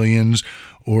civilians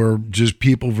or just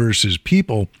people versus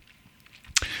people,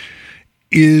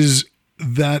 is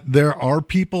that there are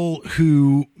people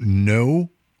who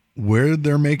know where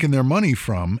they're making their money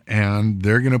from, and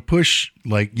they're going to push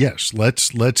like, yes,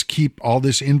 let's keep all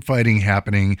this infighting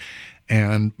happening,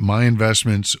 and my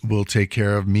investments will take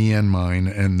care of me and mine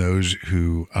and those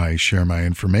who I share my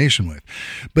information with.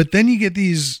 But then you get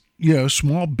these,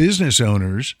 small business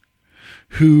owners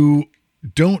who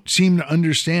don't seem to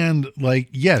understand, like,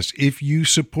 yes, if you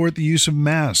support the use of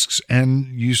masks and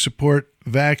you support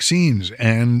vaccines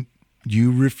and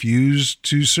you refuse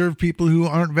to serve people who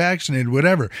aren't vaccinated,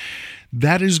 whatever,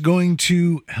 that is going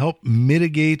to help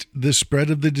mitigate the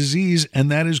spread of the disease, and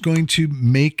that is going to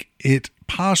make it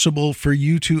possible for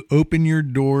you to open your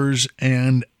doors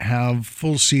and have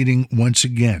full seating once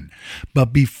again.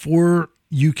 But before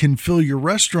you can fill your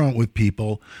restaurant with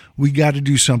people, we got to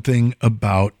do something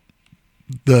about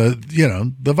the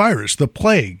virus, the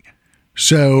plague.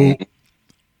 So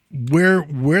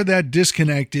where that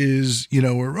disconnect is,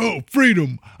 where,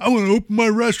 freedom, I want to open my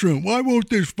restaurant. Why won't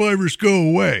this virus go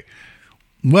away?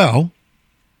 Well,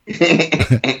 sit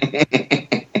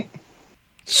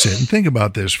and think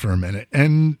about this for a minute.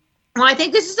 And well, I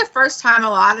think this is the first time a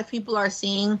lot of people are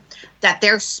seeing that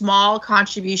their small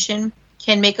contribution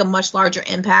can make a much larger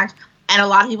impact, and a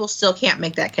lot of people still can't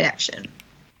make that connection.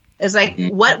 It's like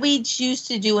what we choose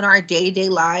to do in our day-to-day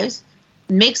lives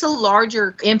makes a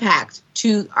larger impact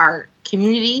to our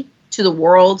community, to the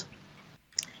world.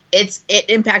 It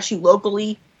impacts you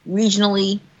locally,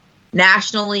 regionally,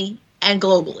 nationally, and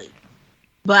globally.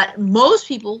 But most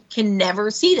people can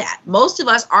never see that. Most of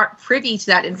us aren't privy to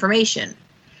that information.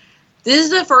 This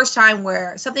is the first time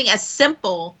where something as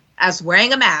simple as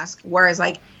wearing a mask, whereas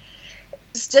like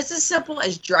it's just as simple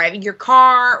as driving your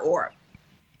car or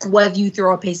whether you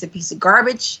throw a piece of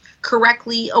garbage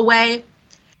correctly away,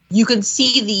 you can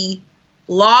see the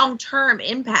long-term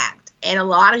impact. And a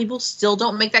lot of people still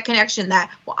don't make that connection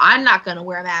that, well, I'm not going to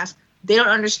wear a mask. They don't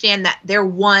understand that they're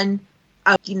one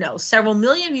of, several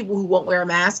million people who won't wear a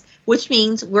mask, which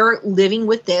means we're living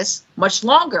with this much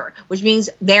longer, which means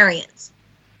variants,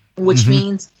 which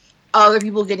means other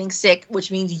people getting sick, which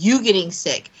means you getting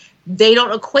sick. They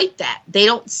don't equate that. They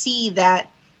don't see that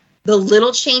the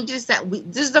little changes that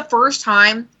this is the first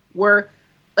time where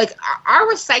like our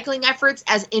recycling efforts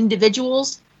as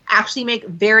individuals actually make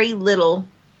very little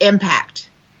impact.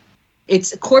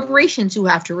 It's corporations who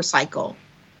have to recycle,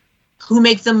 who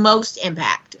make the most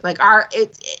impact. Like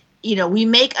we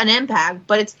make an impact,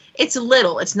 but it's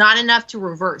little. It's not enough to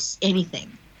reverse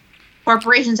anything.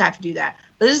 Corporations have to do that.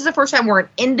 But this is the first time where an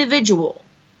individual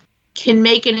can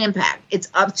make an impact. It's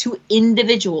up to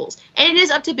individuals. And it is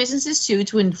up to businesses too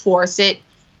to enforce it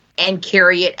and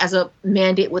carry it as a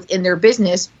mandate within their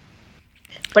business.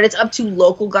 But it's up to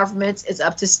local governments, it's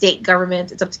up to state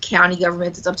governments, it's up to county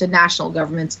governments, it's up to national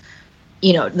governments,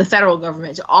 the federal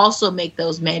government to also make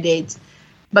those mandates.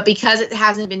 But because it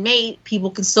hasn't been made,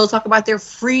 people can still talk about their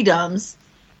freedoms,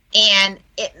 and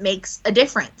it makes a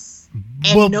difference.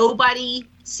 And nobody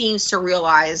seems to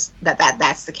realize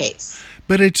that's the case.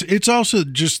 But it's also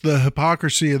just the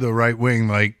hypocrisy of the right wing.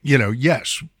 Like,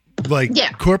 yes,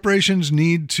 corporations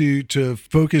need to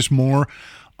focus more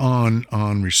on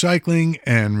recycling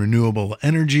and renewable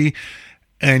energy.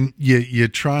 And you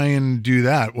try and do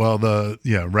that while the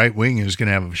right wing is going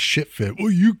to have a shit fit.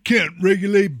 Well, you can't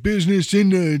regulate business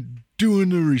into doing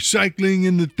the recycling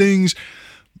and the things.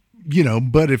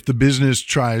 But if the business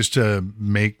tries to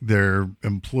make their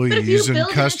employees and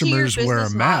customers wear a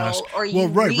mask, right.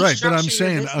 But I'm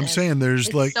saying there's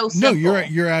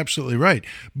you're absolutely right.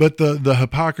 But the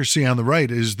hypocrisy on the right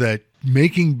is that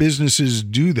making businesses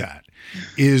do that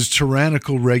is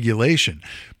tyrannical regulation.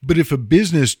 But if a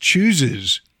business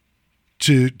chooses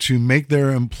to make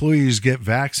their employees get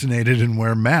vaccinated and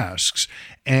wear masks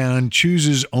and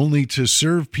chooses only to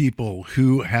serve people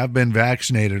who have been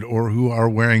vaccinated or who are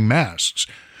wearing masks,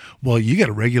 well, you got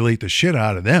to regulate the shit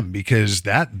out of them, because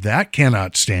that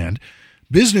cannot stand.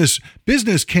 Business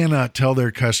cannot tell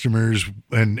their customers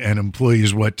and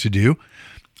employees what to do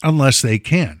unless they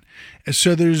can.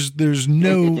 So there's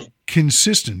no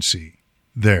consistency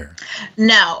there.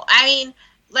 No, I mean,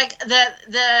 like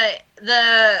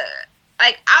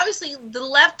obviously the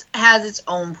left has its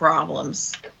own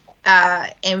problems,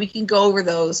 and we can go over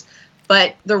those,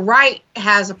 but the right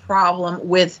has a problem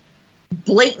with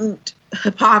blatant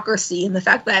hypocrisy, and the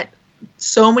fact that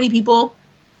so many people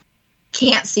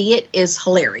can't see it is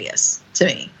hilarious to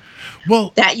me.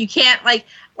 Well, that you can't like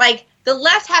the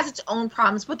left has its own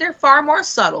problems, but they're far more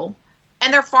subtle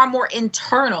and they're far more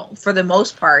internal for the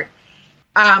most part.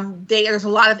 There's a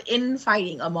lot of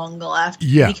infighting among the left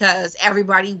because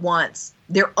everybody wants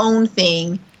their own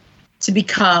thing to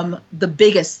become the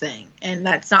biggest thing, and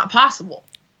that's not possible.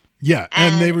 Yeah,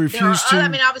 and they refuse to. I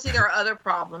mean, obviously there are other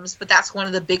problems, but that's one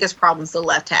of the biggest problems the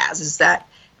left has, is that,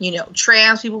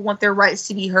 trans people want their rights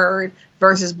to be heard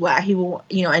versus black people,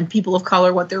 and people of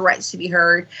color want their rights to be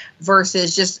heard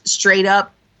versus just straight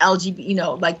up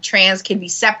LGBT, like trans can be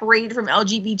separated from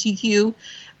LGBTQ,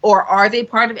 or are they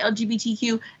part of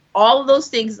LGBTQ? All of those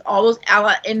things, all those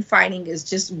infighting is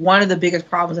just one of the biggest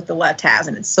problems that the left has,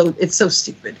 and it's so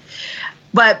stupid.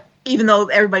 But even though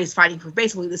everybody's fighting for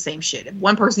basically the same shit, if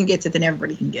one person gets it, then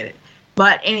everybody can get it.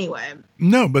 But anyway,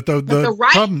 no. But the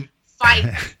right problem...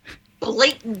 fight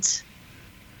blatant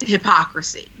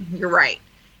hypocrisy. You're right,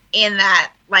 in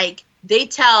that they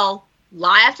tell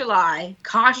lie after lie,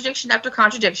 contradiction after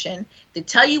contradiction. They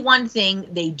tell you one thing,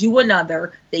 they do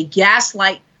another. They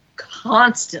gaslight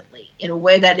constantly in a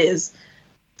way that is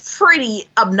pretty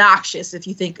obnoxious if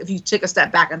you took a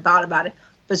step back and thought about it.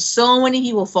 But so many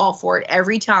people fall for it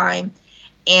every time,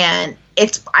 and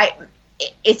it's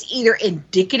either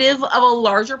indicative of a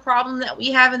larger problem that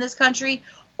we have in this country,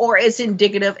 or it's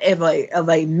indicative of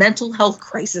a mental health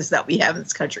crisis that we have in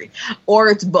this country, or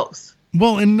it's both.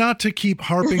 Well, and not to keep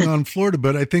harping on Florida,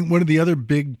 but I think one of the other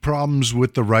big problems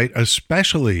with the right,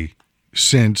 especially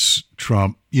since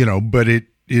Trump, but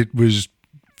it was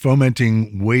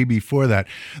fomenting way before that,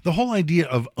 the whole idea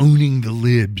of owning the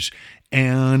libs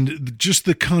and just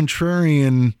the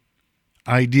contrarian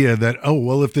idea that, oh,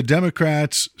 well, if the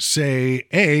Democrats say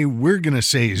A, we're going to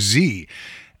say Z.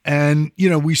 And,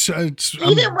 we saw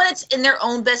even when it's in their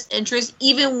own best interest,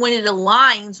 even when it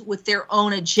aligns with their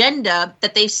own agenda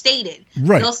that they've stated.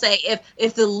 Right. They'll say,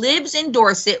 if the libs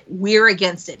endorse it, we're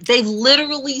against it. They've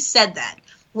literally said that.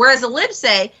 Whereas the libs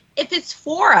say, if it's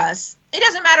for us, it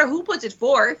doesn't matter who puts it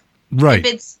forth. Right.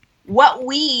 If it's what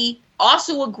we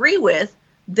also agree with,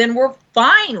 then we're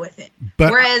fine with it.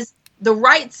 But, whereas the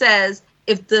right says,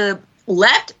 if the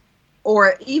left,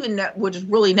 or even, which is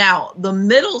really now, the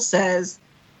middle says,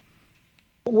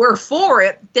 we're for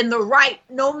it, then the right,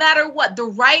 no matter what,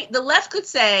 the left could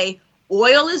say,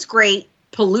 oil is great,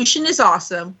 pollution is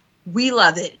awesome, we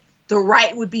love it. The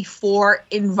right would be for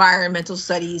environmental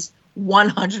studies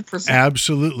 100%.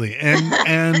 Absolutely. And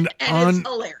and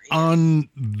on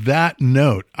that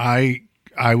note, I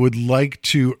would like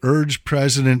to urge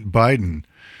President Biden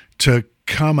to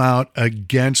come out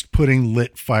against putting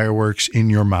lit fireworks in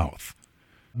your mouth.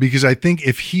 Because I think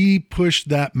if he pushed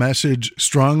that message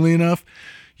strongly enough,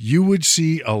 you would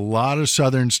see a lot of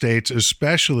southern states,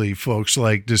 especially folks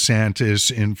like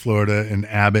DeSantis in Florida and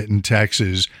Abbott in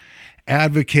Texas,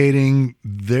 advocating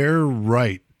their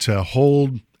right to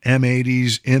hold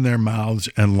M80s in their mouths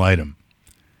and light them.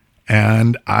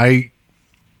 And I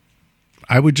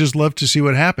would just love to see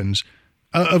what happens.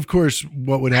 Of course,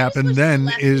 what would happen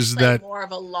then is that more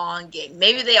of a long game.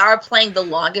 Maybe they are playing the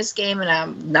longest game, and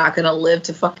I'm not going to live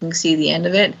to fucking see the end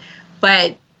of it.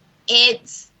 But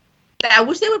I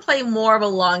wish they would play more of a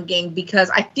long game, because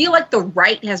I feel like the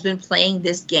right has been playing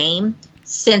this game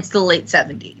since the late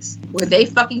 70s, where they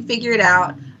fucking figured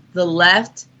out the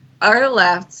left are the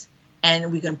left,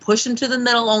 and we can push them to the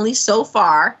middle only so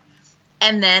far,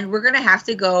 and then we're going to have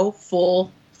to go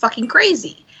full fucking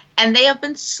crazy. And they have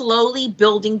been slowly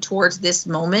building towards this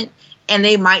moment, and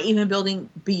they might even building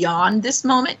beyond this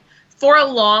moment for a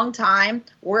long time,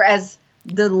 whereas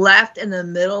the left and the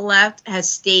middle left has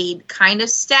stayed kind of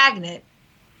stagnant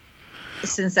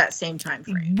since that same time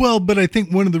frame. Well, but I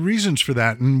think one of the reasons for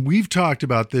that, and we've talked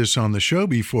about this on the show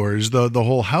before, is the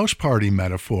whole house party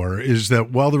metaphor, is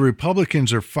that while the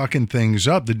Republicans are fucking things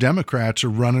up, the Democrats are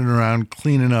running around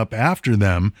cleaning up after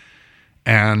them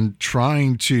and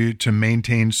trying to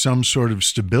maintain some sort of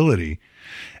stability.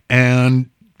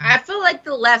 And I feel like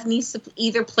the left needs to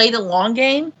either play the long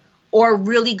game or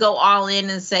really go all in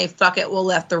and say, fuck it, we'll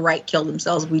let the right kill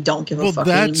themselves. We don't give a fuck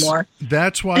anymore.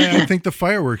 That's why I think the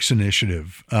fireworks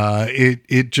initiative,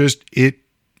 it's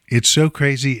so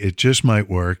crazy. It just might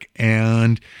work.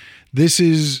 And this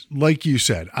is, like you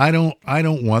said, I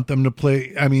don't want them to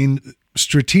play. I mean,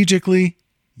 strategically,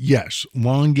 yes,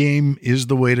 long game is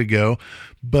the way to go.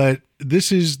 But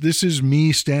this is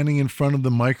me standing in front of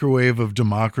the microwave of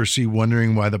democracy,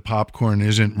 wondering why the popcorn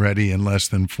isn't ready in less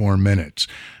than 4 minutes,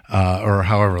 or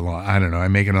however long. I don't know. I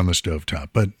make it on the stovetop,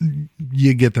 but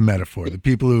you get the metaphor. The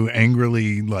people who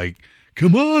angrily like,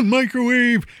 come on,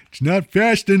 microwave, it's not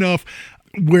fast enough.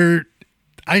 Where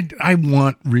I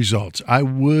want results. I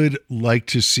would like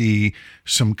to see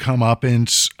some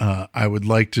comeuppance. I would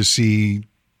like to see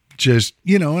just,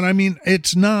 and I mean,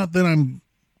 it's not that I'm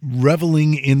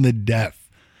reveling in the death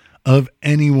of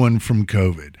anyone from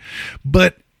COVID,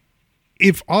 but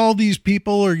if all these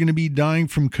people are going to be dying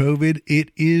from COVID,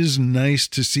 it is nice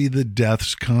to see the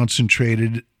deaths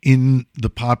concentrated in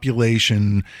the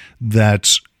population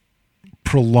that's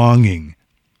prolonging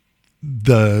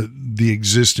the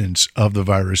existence of the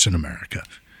virus in America.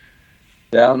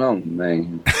 Down on,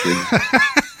 man.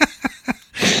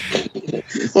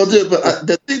 Well, dude, but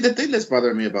the thing that's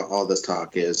bothering me about all this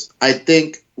talk is I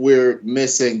think we're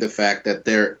missing the fact that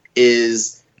there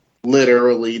is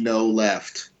literally no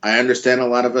left. I understand a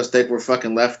lot of us think we're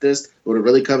fucking leftists, but when it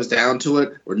really comes down to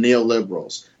it, we're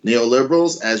neoliberals.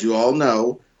 Neoliberals, as you all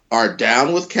know, are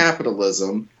down with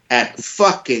capitalism at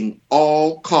fucking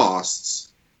all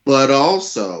costs, but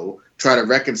also try to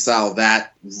reconcile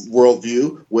that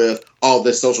worldview with all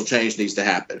this social change needs to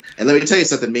happen. And let me tell you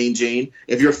something, Mean Gene.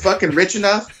 If you're fucking rich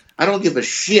enough, I don't give a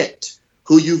shit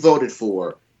who you voted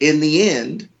for. In the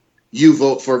end, you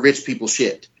vote for rich people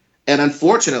shit. And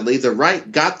unfortunately, the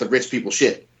right got the rich people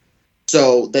shit.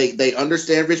 So they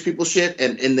understand rich people shit.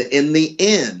 And in the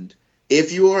end,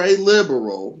 if you are a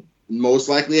liberal, most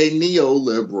likely a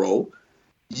neoliberal,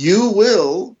 you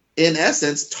will, in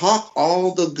essence, talk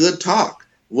all the good talk.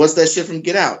 What's that shit from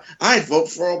Get Out? I'd vote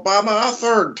for Obama a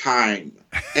third time.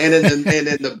 And then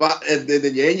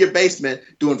you're in your basement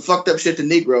doing fucked up shit to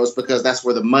Negroes because that's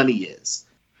where the money is.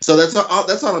 So that's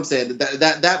all I'm saying.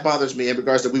 That bothers me in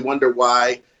regards to we wonder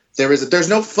why there's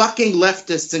no fucking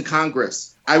leftists in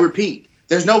Congress. I repeat,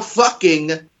 there's no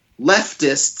fucking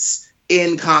leftists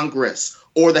in Congress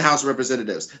or the House of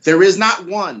Representatives. There is not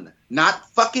one. Not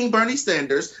fucking Bernie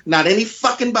Sanders, not any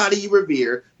fucking body you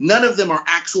revere. None of them are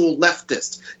actual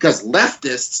leftists, because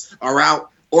leftists are out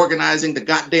organizing the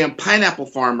goddamn pineapple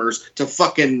farmers to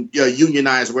fucking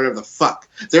unionize or whatever the fuck.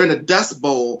 They're in a dust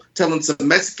bowl telling some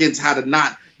Mexicans how to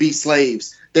not be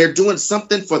slaves. They're doing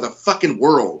something for the fucking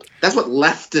world. That's what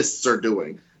leftists are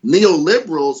doing.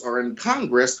 Neoliberals are in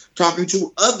Congress talking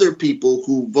to other people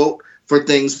who vote for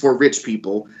things for rich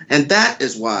people, and that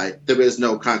is why there is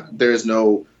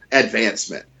no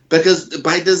advancement, because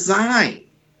by design.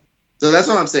 So that's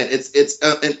what I'm saying. It's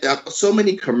so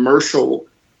many commercial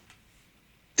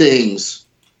things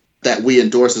that we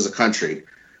endorse as a country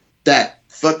that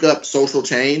fuck up social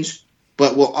change,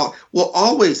 but we'll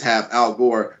always have Al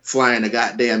Gore flying a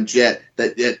goddamn jet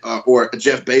or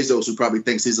Jeff Bezos, who probably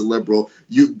thinks he's a liberal,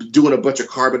 you doing a bunch of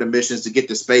carbon emissions to get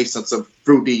to space on some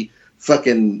fruity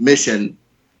fucking mission.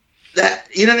 That,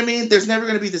 you know what I mean? There's never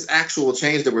going to be this actual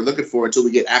change that we're looking for until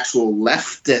we get actual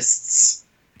leftists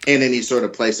in any sort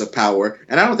of place of power.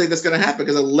 And I don't think that's going to happen,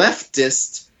 because a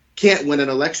leftist can't win an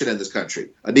election in this country.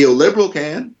 A neoliberal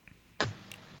can.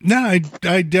 No,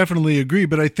 I definitely agree.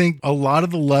 But I think a lot of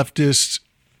the leftists,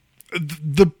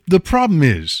 the problem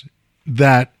is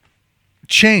that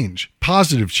change,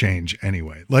 positive change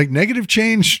anyway, like negative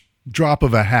change, drop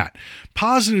of a hat.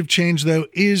 Positive change, though,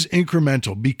 is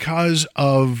incremental because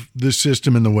of the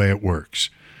system and the way it works.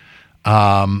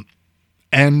 And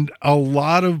a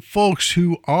lot of folks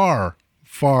who are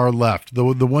far left, the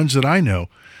ones that I know,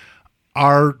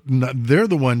 they're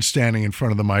the ones standing in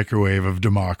front of the microwave of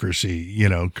democracy. You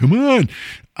know, come on.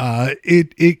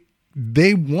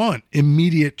 They want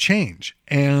immediate change,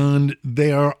 and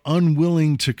they are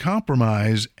unwilling to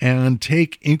compromise and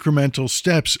take incremental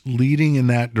steps leading in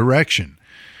that direction.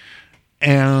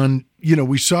 And, you know,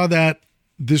 we saw that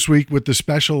this week with the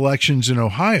special elections in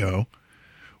Ohio,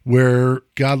 where,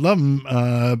 God love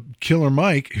him, Killer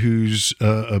Mike, who's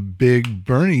a big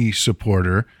Bernie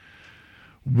supporter,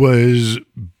 was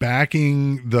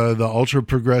backing the ultra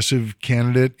progressive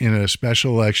candidate in a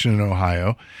special election in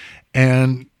Ohio,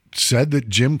 and said that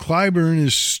Jim Clyburn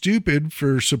is stupid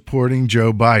for supporting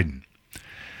Joe Biden.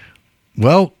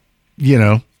 Well, you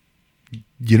know,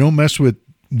 you don't mess with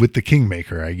the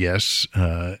kingmaker, I guess.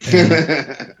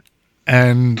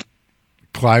 And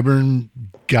Clyburn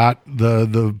got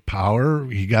the power.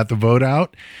 He got the vote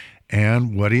out.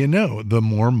 And what do you know? The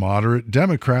more moderate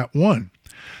Democrat won.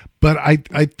 But I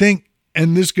think,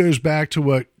 and this goes back to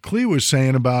what Clee was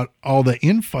saying about all the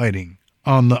infighting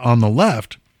on the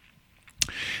left.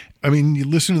 I mean, you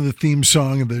listen to the theme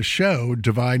song of the show,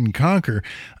 Divide and Conquer,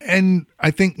 and I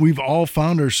think we've all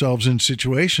found ourselves in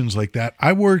situations like that.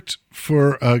 I worked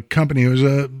for a company. It was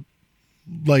a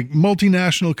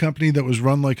multinational company that was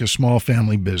run like a small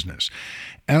family business.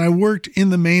 And I worked in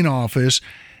the main office,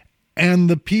 and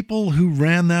the people who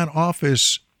ran that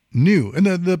office knew, and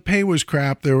the pay was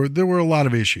crap. There were a lot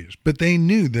of issues, but they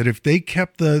knew that if they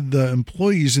kept the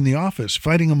employees in the office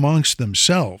fighting amongst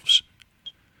themselves,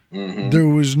 there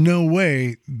was no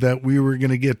way that we were going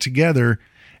to get together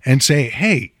and say,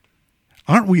 hey,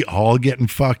 aren't we all getting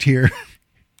fucked here?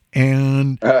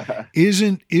 And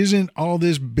isn't all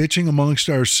this bitching amongst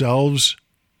ourselves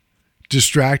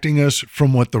distracting us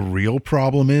from what the real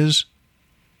problem is?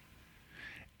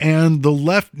 And the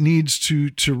left needs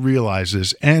to realize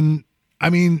this. And I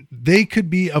mean, they could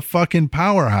be a fucking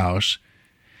powerhouse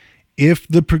if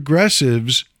the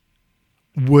progressives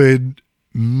would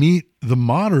meet the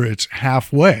moderates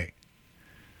halfway.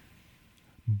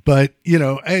 But, you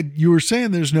know, Ed, you were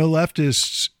saying there's no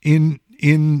leftists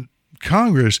in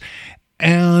Congress.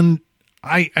 And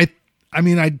I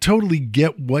mean, I totally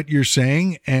get what you're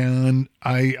saying, and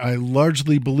I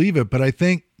largely believe it. But I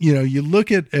think, you know, you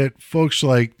look at folks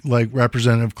like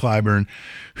Representative Clyburn,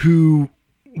 who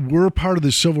were part of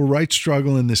the civil rights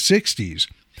struggle in the 60s.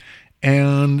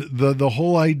 And the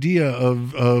whole idea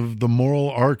of the moral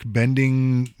arc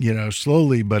bending,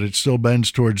 slowly, but it still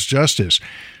bends towards justice.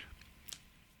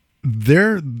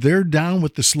 They're down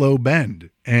with the slow bend.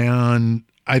 And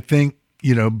I think,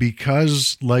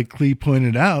 because like Clee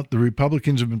pointed out, the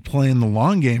Republicans have been playing the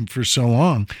long game for so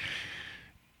long.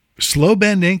 Slow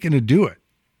bend ain't going to do it.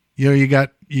 You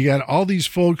got all these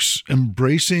folks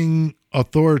embracing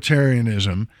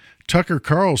authoritarianism. Tucker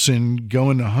Carlson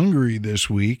going to Hungary this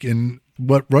week, and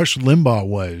what Rush Limbaugh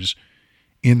was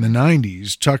in the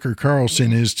 90s, Tucker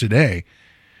Carlson is today.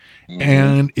 Mm-hmm.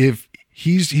 And if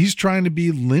he's trying to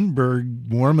be Lindbergh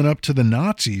warming up to the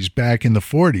Nazis back in the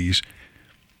 40s,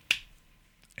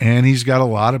 and he's got a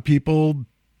lot of people,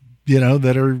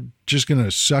 that are just going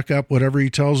to suck up whatever he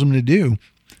tells them to do.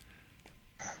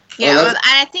 Yeah, and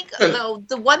I think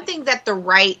the one thing that the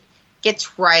right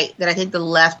gets right, that I think the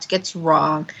left gets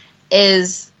wrong,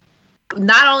 is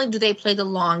not only do they play the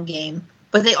long game,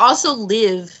 but they also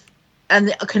live,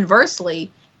 and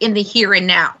conversely, in the here and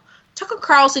now. Tucker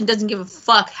Carlson doesn't give a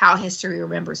fuck how history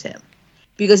remembers him,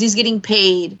 because he's getting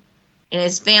paid, and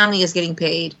his family is getting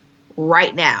paid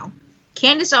right now.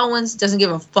 Candace Owens doesn't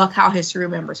give a fuck how history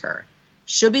remembers her.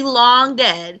 She'll be long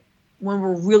dead when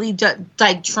we're really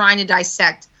trying to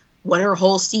dissect what her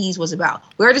whole siege was about.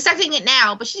 We're dissecting it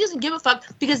now, but she doesn't give a fuck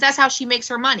because that's how she makes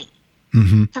her money.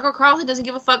 Mm-hmm. Tucker Carlson doesn't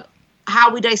give a fuck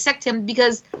how we dissect him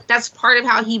because that's part of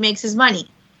how he makes his money.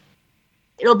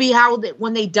 It'll be how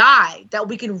when they die that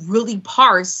we can really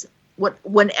parse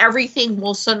when everything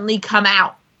will suddenly come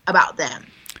out about them.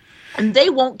 And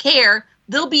they won't care.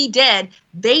 They'll be dead.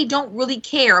 They don't really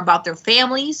care about their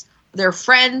families, their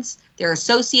friends, their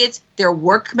associates, their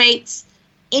workmates,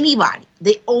 anybody.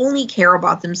 They only care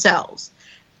about themselves.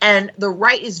 And the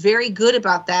right is very good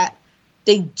about that.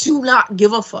 They do not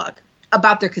give a fuck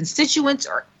about their constituents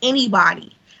or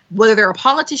anybody, whether they're a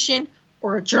politician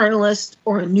or a journalist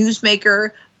or a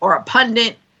newsmaker or a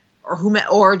pundit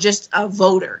or just a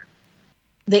voter.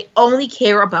 They only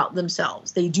care about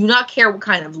themselves. They do not care what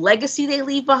kind of legacy they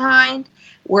leave behind,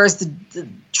 whereas the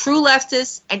true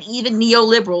leftists and even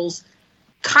neoliberals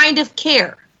kind of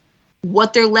care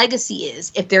what their legacy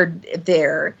is. If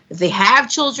they have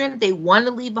children, they want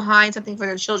to leave behind something for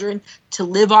their children to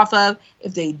live off of.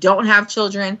 If they don't have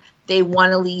children, they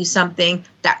want to leave something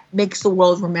that makes the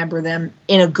world remember them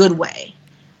in a good way.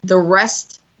 The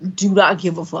rest do not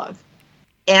give a fuck.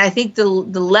 And I think the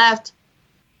left,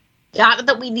 not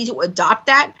that we need to adopt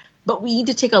that, but we need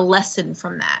to take a lesson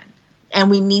from that. And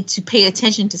we need to pay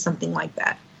attention to something like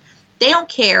that. They don't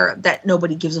care that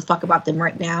nobody gives a fuck about them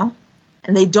right now.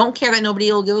 And they don't care that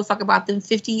nobody will give a fuck about them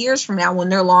 50 years from now when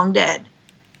they're long dead.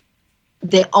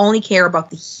 They only care about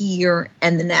the here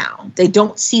and the now. They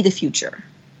don't see the future.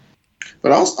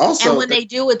 But also, and when they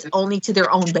do, it's only to their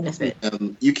own benefit.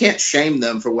 You can't shame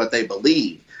them for what they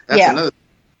believe. That's another.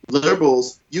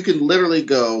 Liberals, you can literally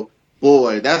go,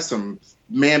 boy, that's some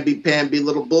mamby-pamby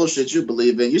little bullshit you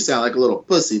believe in. You sound like a little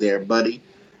pussy there, buddy.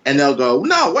 And they'll go,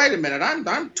 no, wait a minute,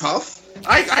 I'm tough.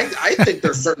 I think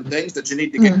there's certain things that you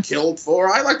need to get killed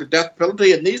for. I like the death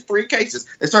penalty in these 3 cases.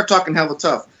 They start talking hella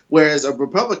tough. Whereas a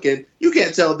Republican, you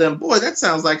can't tell them, boy, that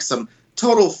sounds like some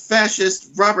total fascist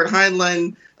Robert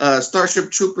Heinlein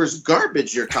Starship Troopers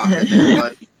garbage you're talking about,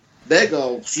 buddy. They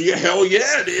go, hell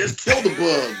yeah, it is. Kill the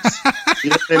bugs.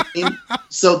 You know what I mean?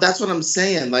 So that's what I'm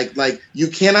saying. Like you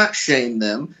cannot shame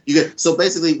them. So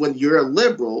basically, when you're a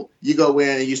liberal, you go in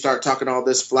and you start talking all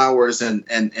this flowers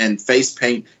and face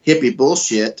paint hippie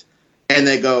bullshit, and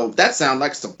they go, that sounds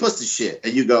like some pussy shit.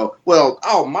 And you go, well,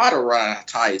 I'll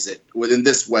monetize it within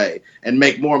this way and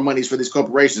make more monies for these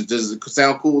corporations. Does it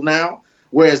sound cool now?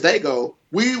 Whereas they go,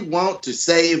 we want to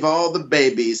save all the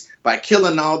babies by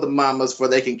killing all the mamas before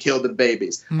they can kill the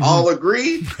babies. Mm-hmm. All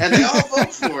agree, and they all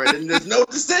vote for it, and there's no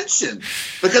dissension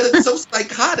because it's so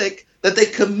psychotic that they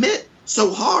commit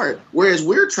so hard. Whereas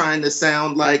we're trying to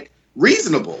sound like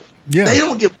reasonable. Yeah. They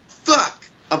don't give a fuck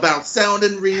about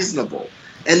sounding reasonable,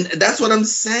 and that's what I'm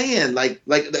saying. I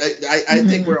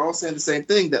think we're all saying the same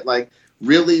thing, that like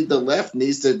really the left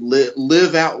needs to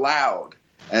live out loud,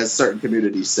 as certain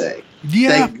communities say.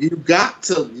 Yeah. You got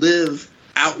to live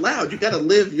out loud. You got to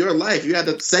live your life. You got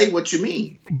to say what you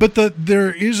mean. But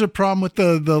there is a problem with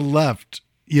the left,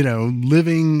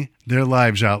 living their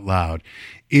lives out loud,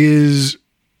 is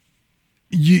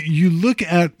you look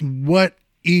at what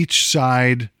each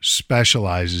side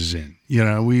specializes in.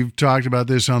 We've talked about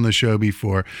this on the show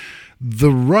before. The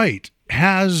right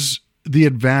has the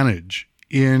advantage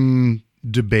in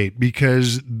debate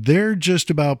because they're just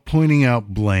about pointing out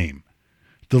blame.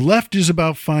 The left is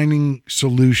about finding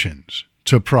solutions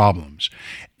to problems.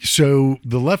 So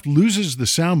the left loses the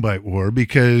soundbite war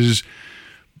because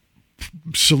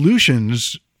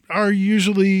solutions are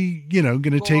usually, going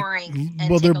to take,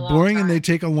 they're boring and they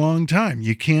take a long time.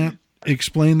 You can't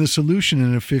explain the solution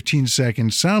in a 15-second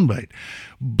soundbite.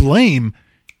 Blame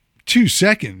 2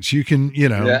 seconds. You can,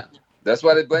 Yeah, that's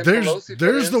why they blame Pelosi.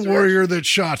 There's the warrior that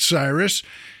shot Cyrus,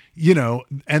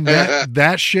 and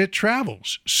that shit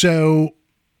travels. So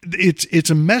it's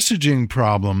a messaging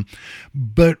problem.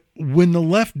 But when the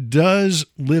left does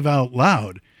live out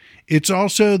loud, it's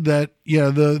also that,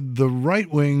 the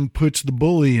right wing puts the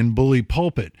bully in bully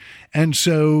pulpit. And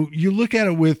so you look at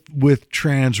it with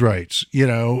trans rights,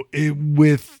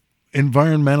 with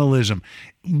environmentalism.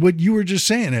 What you were just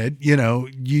saying, Ed,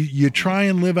 you try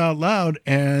and live out loud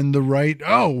and the right,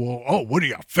 what are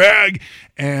you, fag?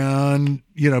 And,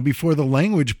 before the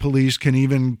language police can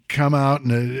even come out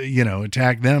and,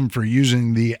 attack them for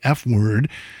using the F word,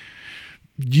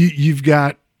 you've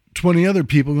got 20 other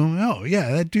people going, oh,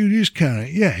 yeah, that dude is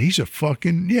he's a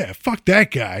fucking, fuck that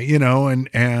guy,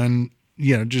 and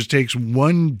just takes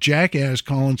one jackass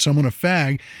calling someone a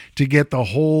fag to get the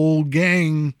whole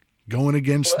gang going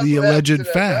against the alleged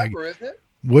fag. Rapper, isn't it?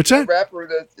 What's that?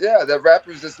 That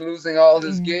rapper's just losing all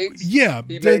his gigs. Yeah,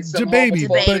 the baby.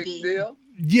 Deal.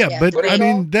 Yeah, but I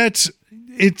mean,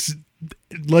 it's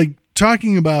like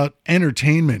talking about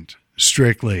entertainment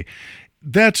strictly.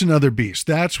 That's another beast.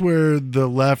 That's where the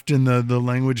left and the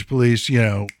language police,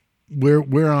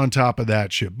 we're on top of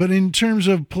that shit. But in terms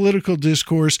of political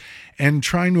discourse and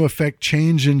trying to affect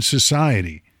change in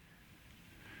society,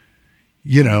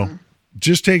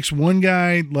 just takes one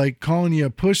guy like calling you a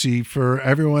pussy for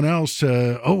everyone else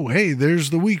to, oh, hey,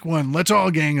 there's the weak one. Let's all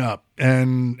gang up.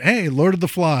 And hey, Lord of the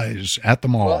Flies at the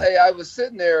mall. Well, hey, I was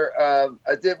sitting there.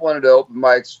 I did one of the open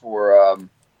mics for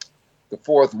the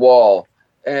Fourth Wall.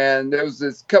 And there was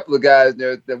this couple of guys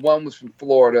there. The one was from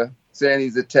Florida, saying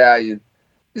he's Italian.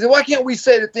 He said, why can't we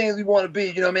say the things we want to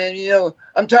be? Man,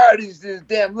 I'm tired of these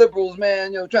damn liberals,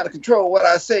 man, trying to control what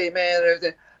I say, man. And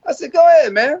everything. I said, go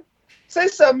ahead, man. Say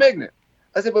something ignorant.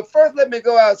 I said, but first let me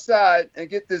go outside and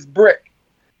get this brick.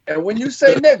 And when you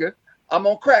say nigger, I'm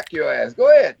going to crack your ass. Go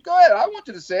ahead. I want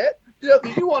you to say it.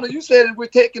 You said that we're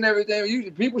taking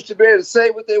everything. People should be able to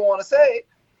say what they want to say.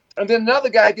 And then another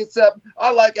guy gets up,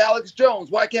 I like Alex Jones.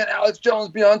 Why can't Alex Jones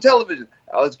be on television?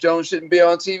 Alex Jones shouldn't be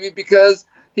on TV because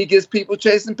he gets people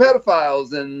chasing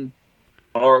pedophiles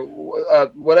or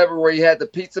whatever, where he had the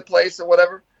pizza place or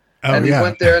whatever. Oh, and he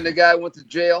went there and the guy went to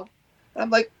jail. I'm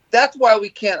like, that's why we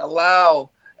can't allow,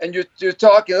 and you're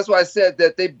talking, that's why I said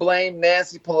that they blame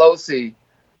Nancy Pelosi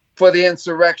for the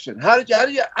insurrection. How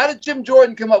did Jim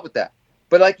Jordan come up with that?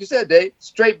 But like you said, they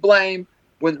straight blame,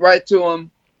 went right to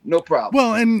him. No problem.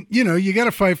 Well, and you got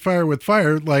to fight fire with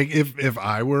fire. Like if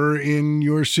I were in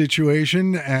your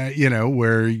situation,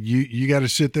 where you got to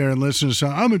sit there and listen to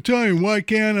something. I'm Italian. Why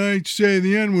can't I say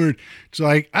the N-word? It's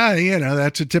like,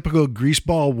 that's a typical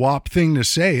greaseball wop thing to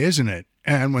say, isn't it?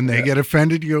 And when they get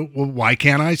offended, you go, well, why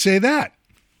can't I say that?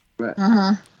 Right.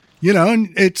 Uh-huh.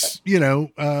 And it's,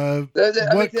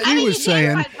 what he was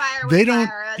saying, they don't,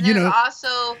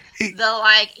 also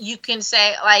you can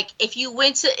say, if you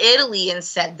went to Italy and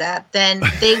said that, then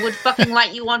they would fucking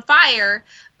light you on fire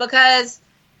because,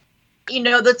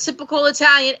 the typical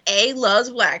Italian, A, loves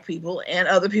black people and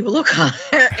other people of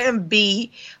color, and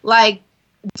B,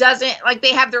 doesn't,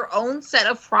 they have their own set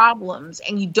of problems,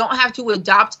 and you don't have to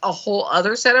adopt a whole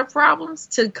other set of problems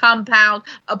to compound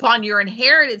upon your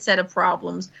inherited set of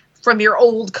problems from your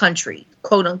old country,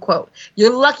 quote unquote.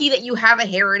 You're lucky that you have a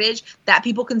heritage that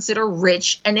people consider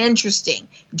rich and interesting.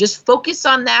 Just focus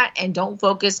on that and don't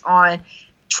focus on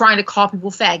trying to call people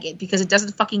faggot because it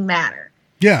doesn't fucking matter.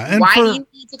 Yeah. And why do you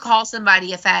need to call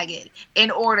somebody a faggot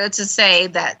in order to say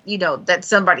that, that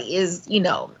somebody is,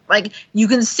 you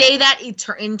can say that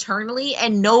internally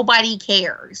and nobody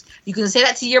cares. You can say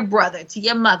that to your brother, to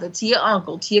your mother, to your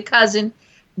uncle, to your cousin.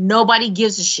 Nobody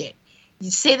gives a shit. You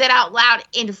say that out loud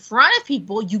in front of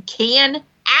people, you can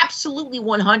absolutely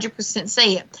 100%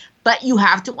 say it. But you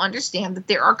have to understand that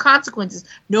there are consequences.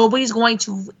 Nobody's going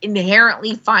to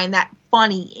inherently find that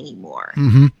funny anymore.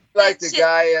 Mm-hmm. Like the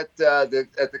guy at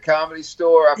the Comedy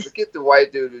Store, I forget the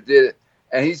white dude who did it,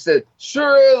 and he said,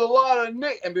 "Sure is a lot of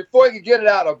nick." And before he could get it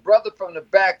out, a brother from the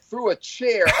back threw a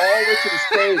chair all the way to the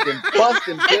stage and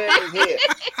busted him dead in his head,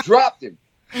 dropped him.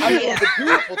 I mean, it was a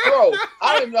beautiful throw.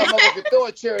 I don't even know if I could throw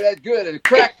a chair that good and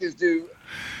crack this dude.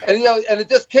 And and it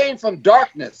just came from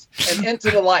darkness and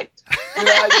into the light. How you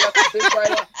got the big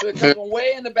right up, so it came from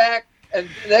way in the back, and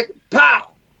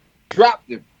pow, dropped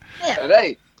him. Yeah. And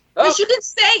hey, But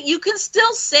you can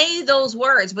still say those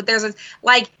words, but there's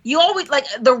you always,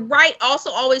 the right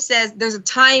also always says there's a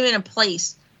time and a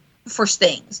place for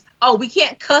things. Oh, we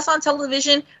can't cuss on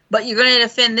television, but you're going to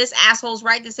defend this asshole's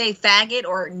right to say faggot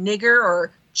or nigger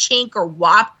or chink or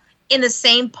wop in the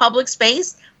same public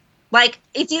space.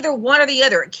 It's either one or the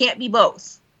other. It can't be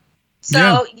both.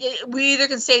 So we either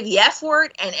can say the F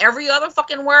word and every other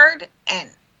fucking word,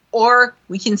 or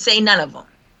we can say none of them.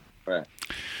 Right.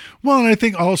 Well, and I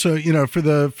think also, for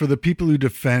the people who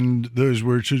defend those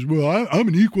words, says, well, I'm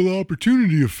an equal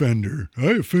opportunity offender.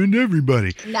 I offend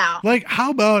everybody. No. How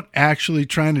about actually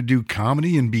trying to do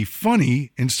comedy and be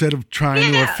funny instead of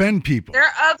trying to offend people? There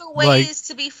are other ways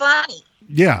to be funny.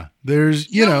 Yeah,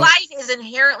 there's, Your life is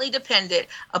inherently dependent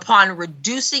upon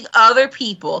reducing other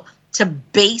people to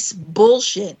base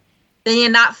bullshit. Then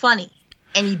you're not funny.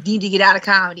 And you need to get out of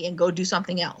comedy and go do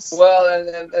something else. Well,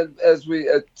 and as we,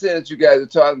 since you guys are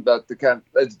talking about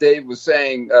as Dave was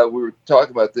saying, we were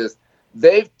talking about this,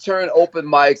 they've turned open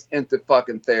mics into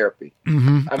fucking therapy.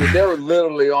 Mm-hmm. I mean, they were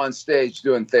literally on stage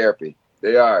doing therapy.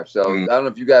 They are. So I don't know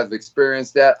if you guys have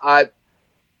experienced that.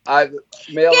 That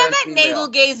navel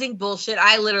gazing bullshit,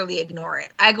 I literally ignore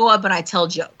it. I go up and I tell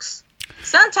jokes.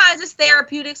 Sometimes it's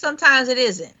therapeutic, sometimes it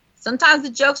isn't. Sometimes the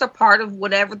jokes are part of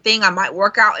whatever thing I might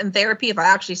work out in therapy if I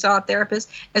actually saw a therapist.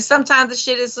 And sometimes the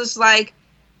shit is just like,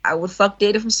 I would fuck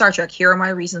Data from Star Trek. Here are my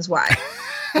reasons why.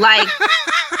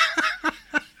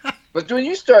 But when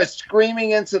you start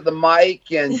screaming into the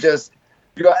mic and just,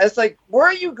 it's like, where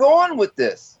are you going with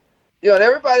this? And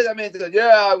everybody, I mean,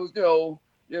 I was,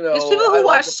 There's people who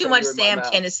watched too much Sam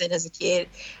Kinison as a kid.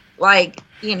 Well,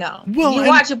 you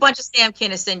watch a bunch of Sam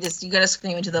Kinison, you're going to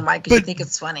scream into the mic because you think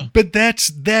it's funny. But that's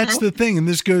the thing. And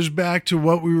this goes back to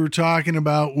what we were talking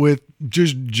about with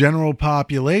just general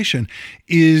population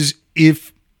is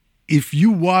if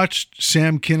you watched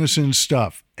Sam Kinison's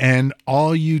stuff and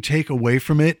all you take away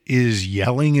from it is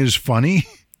yelling is funny,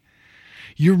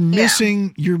 you're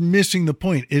missing the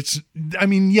point.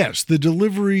 Yes, the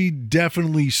delivery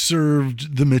definitely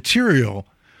served the material,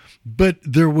 but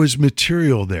there was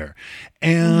material there.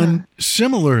 And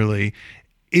similarly,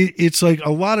 it's like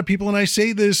a lot of people, and I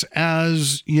say this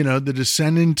as, the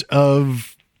descendant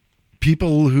of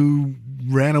people who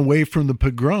ran away from the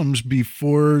pogroms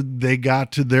before they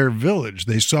got to their village.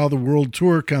 They saw the world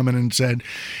tour coming and said,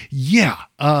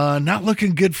 not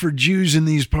looking good for Jews in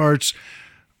these parts.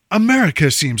 America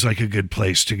seems like a good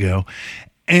place to go.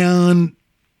 And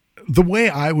the way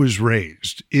I was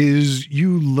raised is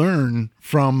you learn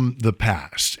from the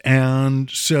past. And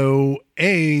so,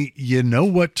 you know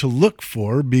what to look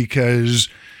for because,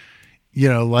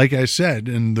 like I said,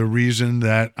 and the reason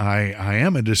that I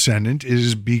am a descendant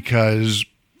is because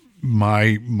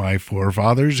my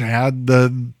forefathers had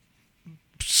the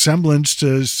semblance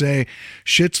to say,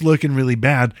 shit's looking really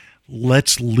bad,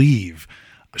 let's leave.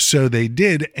 So they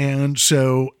did. And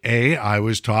so, I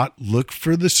was taught, look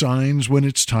for the signs when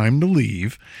it's time to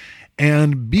leave.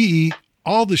 And B,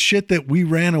 all the shit that we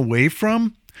ran away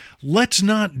from, let's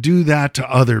not do that to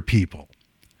other people.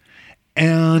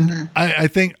 And I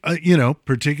think,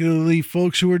 particularly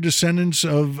folks who are descendants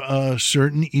of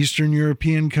certain Eastern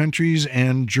European countries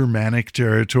and Germanic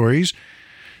territories,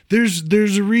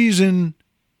 there's a reason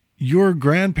your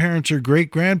grandparents or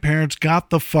great-grandparents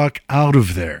got the fuck out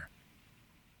of there.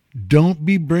 Don't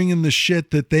be bringing the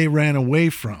shit that they ran away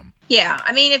from. Yeah,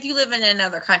 I mean, if you live in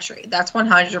another country, that's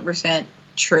 100%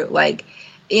 true.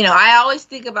 I always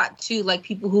think about, too,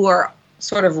 people who are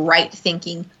sort of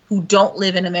right-thinking who don't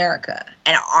live in America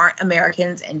and aren't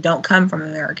Americans and don't come from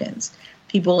Americans.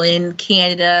 People in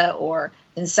Canada or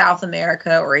in South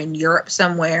America or in Europe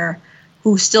somewhere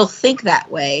who still think that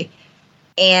way.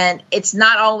 And it's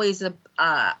not always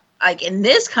in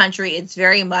this country, it's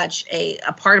very much a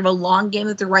part of a long game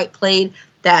that the right played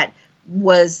that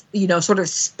was, sort of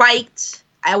spiked.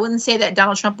 I wouldn't say that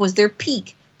Donald Trump was their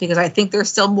peak because I think there's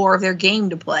still more of their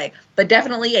game to play, but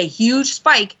definitely a huge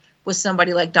spike with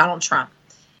somebody like Donald Trump.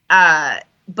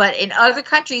 But in other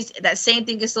countries, that same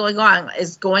thing is still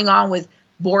going on with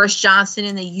Boris Johnson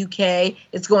in the UK.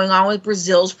 It's going on with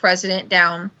Brazil's president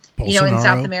down in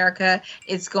South America.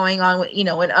 It's going on with, in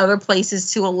other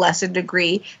places to a lesser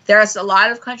degree. There's a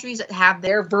lot of countries that have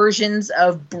their versions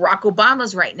of Barack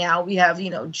Obama's right now. We have,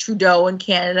 Trudeau in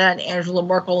Canada and Angela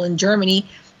Merkel in Germany,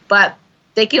 but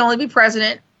they can only be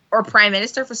president or prime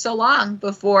minister for so long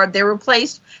before they're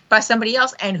replaced by somebody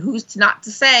else. And who's not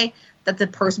to say that the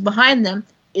person behind them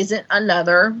isn't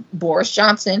another Boris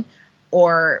Johnson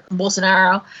or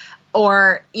Bolsonaro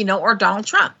or Donald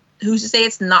Trump? Who's to say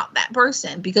it's not that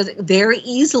person? Because it very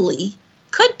easily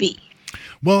could be.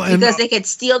 Well, and because they could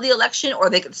steal the election or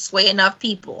they could sway enough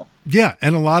people. yeah,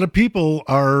 and a lot of people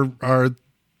are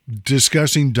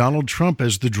discussing Donald Trump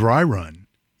as the dry run,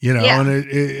 and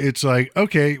it's like,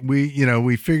 okay,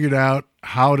 we figured out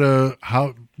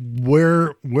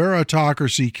where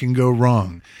autocracy can go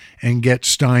wrong and get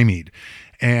stymied,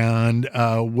 and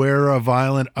where a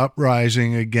violent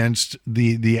uprising against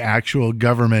the actual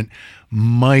government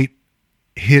might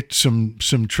hit some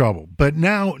trouble. But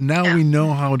now we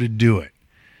know how to do it.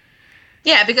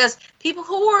 Yeah, because people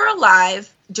who were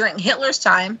alive during Hitler's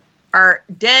time are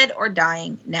dead or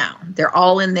dying now. They're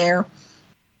all in their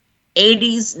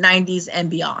 80s, 90s,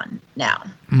 and beyond now,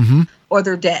 or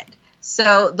they're dead.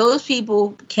 So those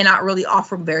people cannot really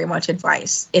offer very much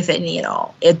advice, if any at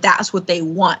all, if that's what they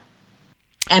want.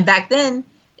 And back then,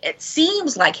 it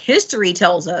seems like history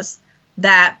tells us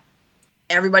that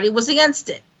everybody was against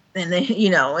it. And then,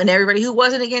 and everybody who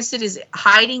wasn't against it is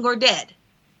hiding or dead.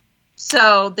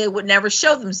 So they would never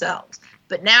show themselves.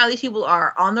 But now these people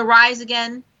are on the rise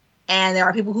again. And there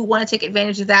are people who want to take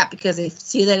advantage of that because they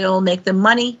see that it'll make them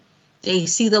money. They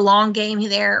see the long game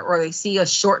there, or they see a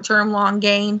short-term long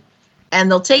gain, and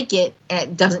they'll take it.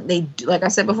 And it doesn't, like I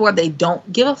said before, they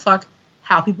don't give a fuck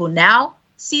how people now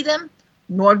see them,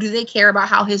 nor do they care about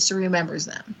how history remembers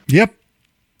them. Yep.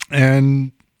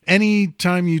 And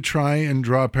anytime you try and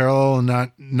draw a parallel,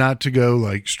 and not to go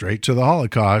like straight to the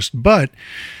Holocaust, but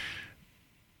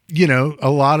a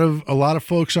lot of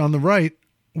folks on the right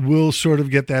will sort of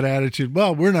get that attitude,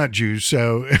 well, we're not Jews,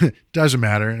 so it doesn't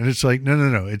matter. And it's like,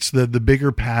 no. It's the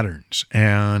bigger patterns.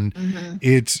 And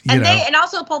it's, and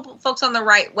also folks on the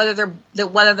right, whether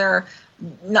they're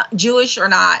not Jewish or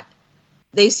not,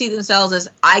 they see themselves as,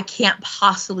 I can't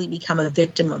possibly become a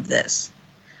victim of this.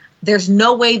 There's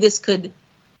no way this could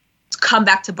come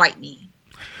back to bite me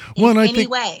in any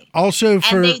way. Also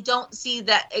and they don't see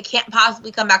that it can't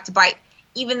possibly come back to bite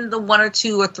even the one or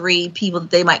two or three people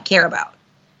that they might care about.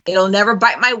 It'll never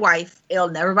bite my wife. It'll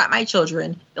never bite my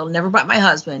children. It'll never bite my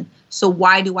husband. So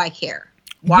why do I care?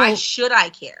 Why should I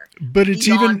care? But it's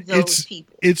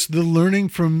it's the learning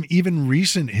from even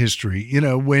recent history.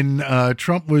 When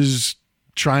Trump was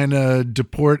trying to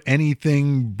deport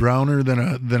anything browner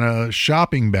than a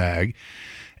shopping bag,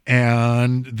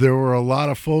 and there were a lot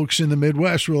of folks in the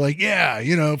Midwest who were like,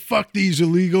 yeah, fuck these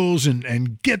illegals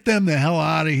and get them the hell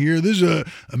out of here.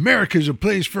 America's a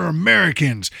place for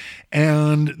Americans.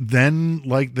 And then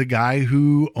like the guy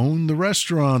who owned the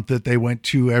restaurant that they went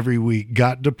to every week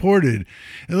got deported.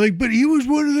 And like, but he was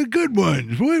one of the good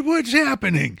ones. What's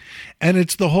happening? And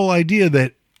it's the whole idea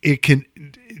that it can,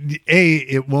 A,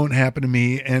 it won't happen to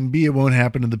me, and B, it won't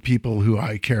happen to the people who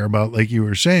I care about, like you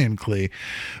were saying, Clee.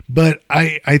 But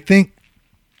I think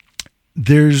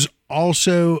there's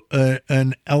also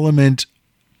an element,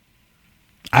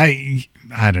 I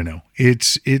don't know.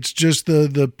 It's just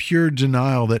the pure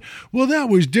denial that, well, that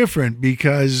was different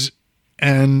because,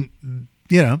 and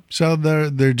so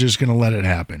they're just going to let it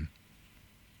happen.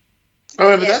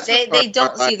 Oh, but they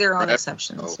don't see their own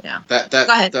exceptions. Yeah. Go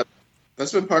ahead.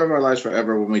 That's been part of our lives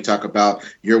forever when we talk about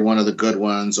you're one of the good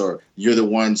ones or you're the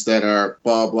ones that are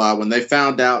blah, blah. When they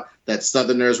found out that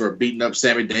Southerners were beating up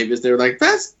Sammy Davis, they were like,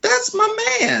 that's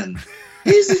my man.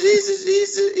 He's a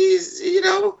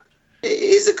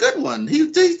good one.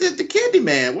 He's the candy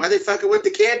man. Why are they fucking with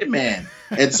the candy man?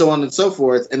 And so on and so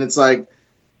forth. And it's like,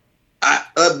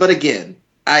 but again,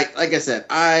 like I said,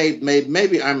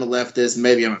 maybe I'm a leftist,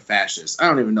 maybe I'm a fascist. I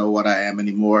don't even know what I am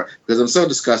anymore because I'm so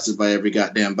disgusted by every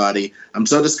goddamn body. I'm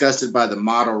so disgusted by the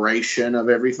moderation of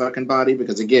every fucking body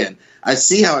because, again, I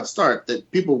see how it starts,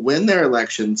 that people win their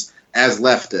elections as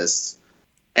leftists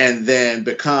and then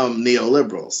become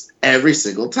neoliberals every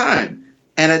single time.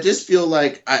 And I just feel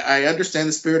like I understand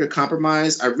the spirit of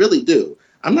compromise. I really do.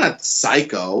 I'm not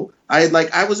psycho. I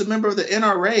was a member of the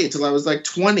NRA until I was like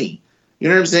 20. You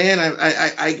know what I'm saying?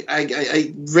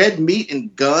 I red meat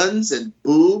and guns and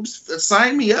boobs.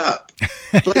 Sign me up.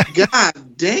 But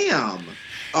god damn,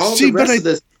 the rest of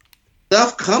this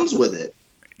stuff comes with it.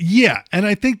 Yeah, and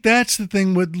I think that's the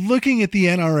thing with looking at the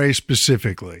NRA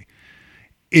specifically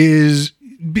is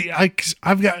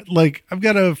I've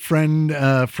got a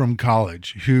friend from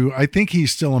college who I think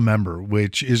he's still a member,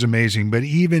 which is amazing. But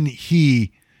even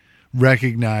he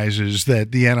recognizes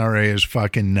that the NRA is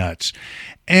fucking nuts.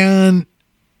 And,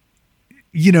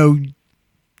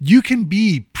 you can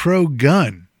be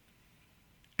pro-gun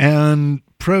and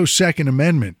pro-Second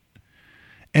Amendment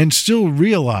and still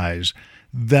realize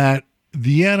that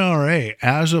the NRA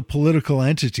as a political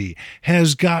entity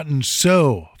has gotten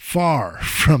so far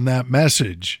from that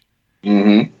message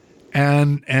and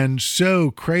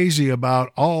so crazy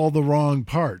about all the wrong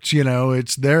parts.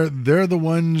 It's they're the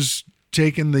ones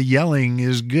taking the yelling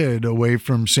is good away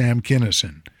from Sam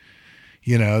Kinison.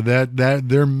 You know, that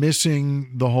they're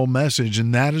missing the whole message,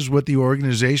 and that is what the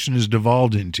organization has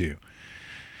devolved into.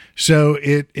 So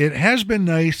it has been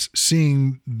nice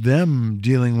seeing them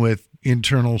dealing with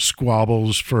internal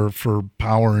squabbles for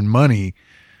power and money.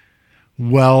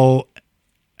 Well,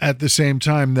 at the same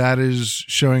time, that is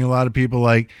showing a lot of people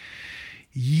like,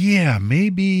 yeah,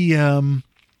 maybe time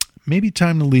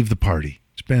to leave the party.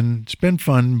 It's been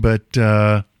fun, but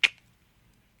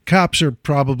cops are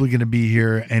probably going to be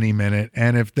here any minute,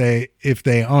 and if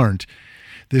they aren't,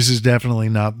 this is definitely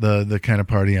not the kind of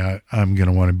party I'm going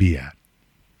to want to be at.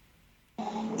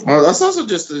 Well, that's also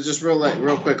just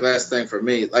real quick last thing for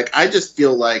me. Like, I just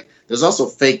feel like there's also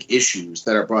fake issues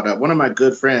that are brought up. One of my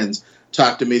good friends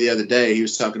talked to me the other day. He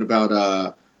was talking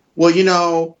about, well, you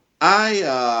know,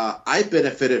 I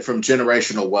benefited from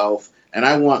generational wealth, and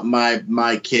I want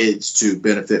my kids to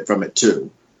benefit from it too.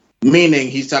 Meaning,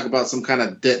 he's talking about some kind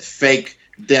of fake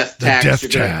death tax. Death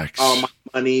tax. All my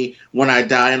money when I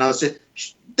die, and I was saying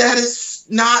that is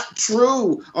not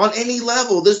true on any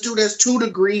level. This dude has 2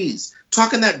 degrees.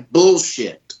 Talking that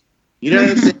bullshit. You know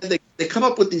what I'm saying? They come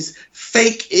up with these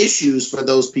fake issues for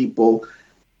those people.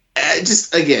 I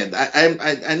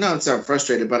know I sound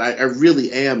frustrated, but I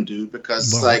really am, dude,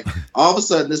 because it's like all of a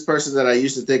sudden this person that I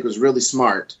used to think was really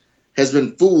smart has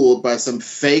been fooled by some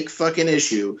fake fucking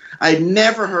issue. I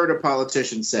never heard a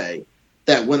politician say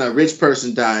that when a rich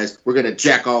person dies, we're going to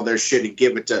jack all their shit and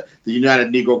give it to the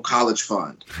United Negro College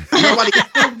Fund. Nobody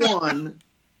ever won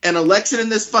an election in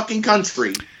this fucking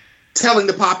country telling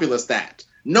the populace that.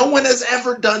 No one has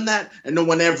ever done that, and no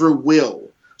one ever will.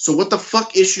 So what the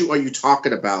fuck issue are you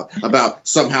talking about? About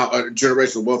somehow a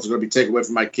generational wealth is going to be taken away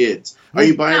from my kids? Are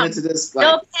you buying into this? Like,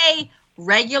 they'll pay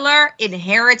regular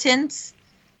inheritance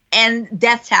and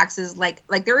death taxes. Like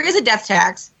there is a death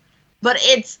tax, but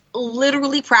it's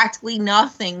literally practically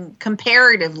nothing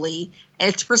comparatively.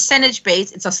 It's percentage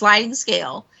based. It's a sliding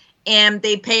scale, and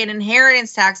they pay an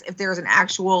inheritance tax if there's an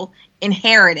actual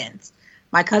inheritance.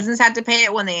 My cousins had to pay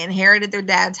it when they inherited their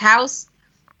dad's house.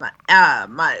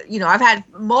 I've had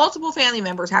multiple family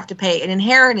members have to pay an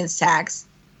inheritance tax,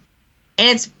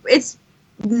 and it's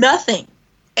nothing.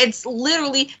 It's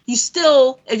literally,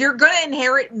 if you're going to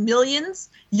inherit millions,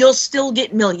 you'll still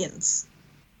get millions.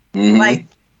 Mm-hmm. Like,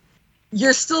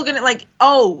 you're still going to,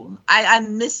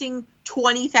 I'm missing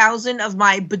 20,000 of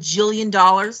my bajillion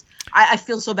dollars. I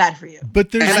feel so bad for you.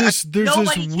 But there's this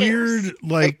weird,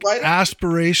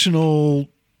 aspirational,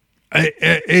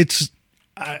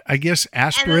 I guess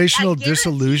aspirational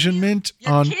disillusionment.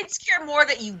 Your kids care more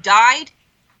that you died.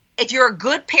 If you're a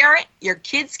good parent, your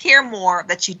kids care more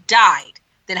that you died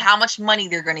than how much money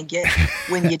they're going to get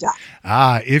when you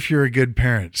die. If you're a good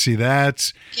parent. See,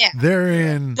 that's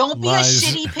therein. Don't be a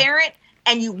shitty parent,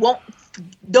 and you won't.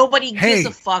 Nobody gives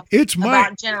a fuck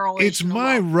about general. It's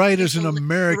my right as an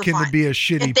American to be a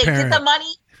shitty parent. If they get the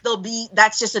money,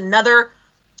 that's just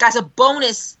that's a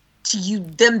bonus to you,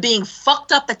 them being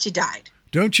fucked up that you died.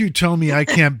 Don't you tell me I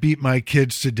can't beat my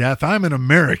kids to death. I'm an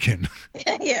American.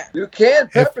 Yeah. You can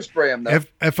pepper spray them, though.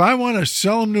 If I want to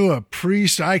sell them to a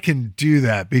priest, I can do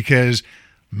that because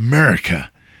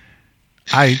America.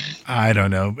 I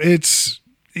don't know.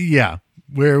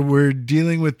 We're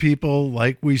dealing with people,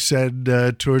 like we said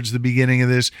towards the beginning of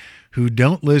this, who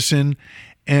don't listen.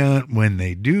 And when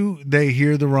they do, they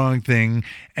hear the wrong thing.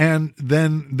 And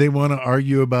then they want to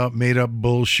argue about made up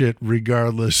bullshit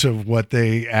regardless of what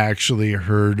they actually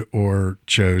heard or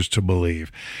chose to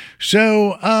believe.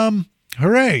 So,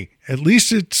 hooray. At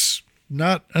least it's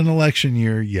not an election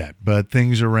year yet, but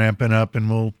things are ramping up and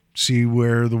we'll see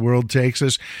where the world takes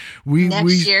us.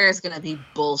 Next year is going to be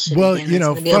bullshit. Well, again. It's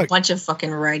going to be a bunch of fucking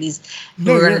righties who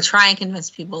are going to try and convince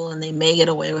people, and they may get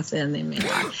away with it, and they may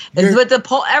not. But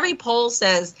every poll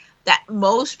says that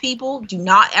most people do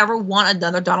not ever want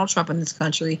another Donald Trump in this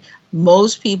country.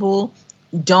 Most people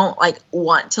don't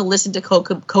want to listen to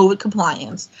COVID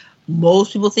compliance.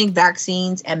 Most people think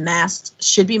vaccines and masks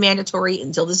should be mandatory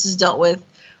until this is dealt with.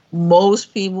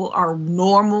 Most people are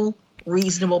normal,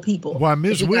 reasonable people. Why,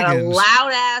 Ms. Wiggins, got a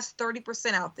loud ass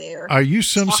 30% out there. Are you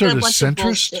some sort of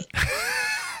centrist?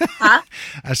 Huh?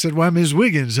 I said, why, Ms.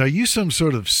 Wiggins, are you some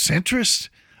sort of centrist?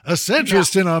 A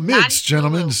centrist in our midst,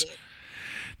 gentlemen.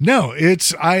 No,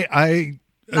 it's I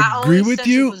agree with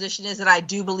you. My position is that I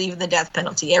do believe in the death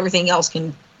penalty. Everything else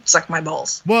can suck my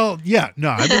balls. Well, yeah,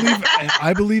 no,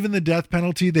 I believe in the death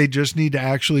penalty. They just need to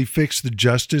actually fix the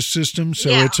justice system. So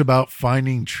Yeah. it's about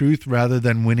finding truth rather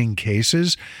than winning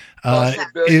cases. Costs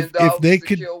 $1 billion If they to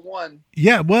could, kill one.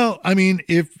 yeah, well, I mean,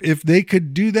 if they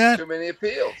could do that, Too many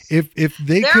appeals. if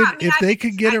they There- could, I mean, if I they think could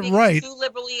it's- get I it think right, it's too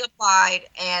liberally applied,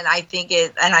 and I think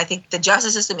the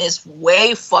justice system is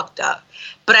way fucked up.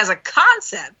 But as a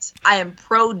concept, I am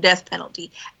pro death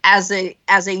penalty. As a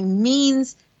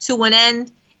means to an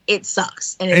end, it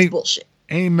sucks and it's bullshit.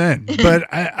 amen.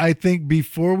 But I think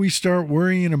before we start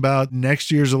worrying about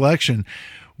next year's election,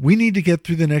 we need to get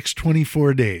through the next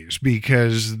 24 days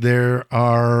because there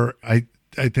are, I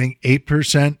think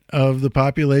 8% of the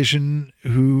population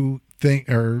who think,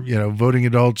 or, voting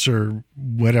adults or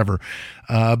whatever,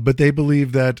 but they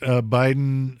believe that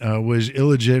Biden was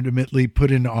illegitimately put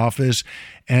into office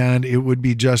and it would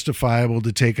be justifiable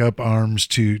to take up arms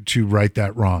to right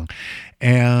that wrong.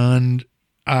 And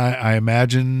I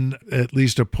imagine at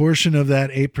least a portion of that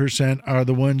 8% are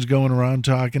the ones going around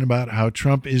talking about how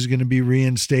Trump is going to be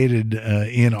reinstated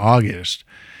in August.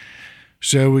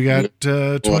 So we got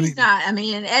 20. He's not. I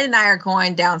mean, Ed and I are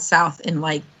going down south in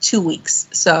like 2 weeks.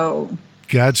 So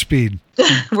Godspeed.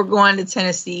 we're going to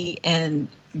Tennessee and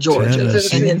Georgia.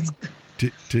 Tennessee. And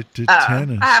then, Tennessee.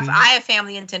 I have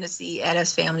family in Tennessee. Ed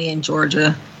has family in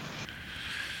Georgia.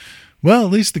 Well,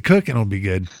 at least the cooking will be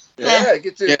good. Yeah,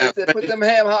 put them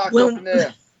ham hocks up in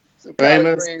there. Some collard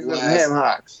Famous greens and last- ham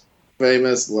hocks.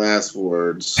 Famous last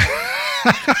words.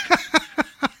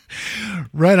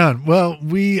 Right on. Well,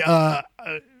 we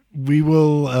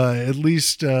will at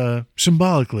least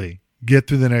symbolically get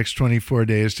through the next 24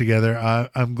 days together.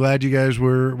 I'm glad you guys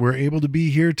were able to be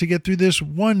here to get through this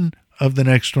one of the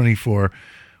next 24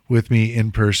 with me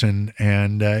in person,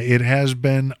 and it has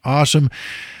been awesome.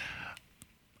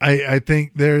 I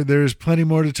think there's plenty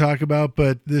more to talk about,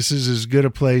 but this is as good a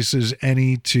place as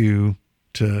any to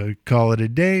call it a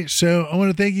day. So I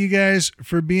want to thank you guys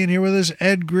for being here with us.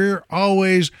 Ed Greer,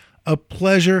 always a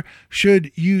pleasure.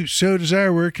 Should you so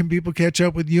desire, where can people catch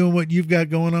up with you and what you've got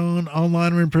going on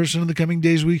online or in person in the coming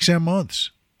days, weeks, and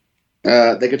months?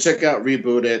 They can check out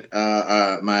Reboot It,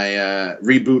 my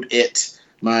Reboot It,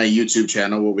 my YouTube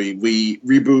channel where we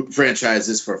reboot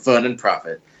franchises for fun and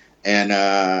profit.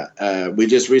 And we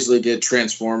just recently did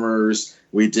Transformers.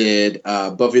 We did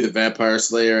Buffy the Vampire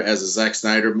Slayer as a Zack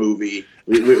Snyder movie.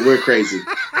 We're crazy.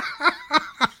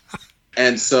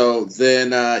 And so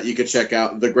then you can check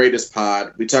out The Greatest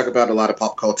Pod. We talk about a lot of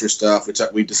pop culture stuff.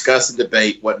 We discuss and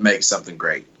debate what makes something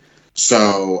great.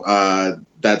 So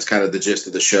that's kind of the gist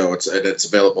of the show. It's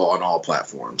available on all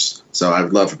platforms. So I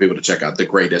would love for people to check out The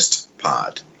Greatest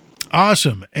Pod.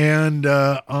 Awesome. And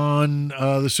on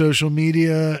the social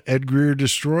media, Ed Greer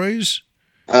Destroys.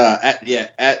 At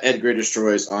Ed Greer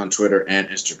Destroys on Twitter and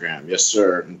Instagram. Yes,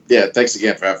 sir. Yeah, thanks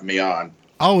again for having me on.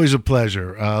 Always a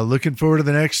pleasure. Looking forward to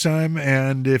the next time.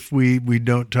 And if we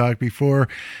don't talk before,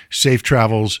 safe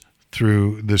travels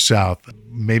through the South.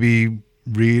 Maybe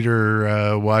read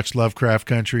or watch Lovecraft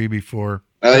Country before.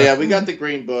 Oh yeah, we got the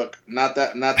Green Book. Not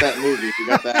that movie. We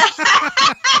got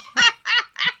that.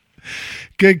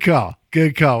 Good call.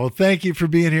 Good call. Well, thank you for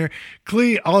being here.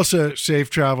 Clee, also safe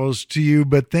travels to you,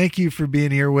 but thank you for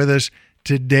being here with us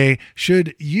today.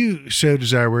 Should you so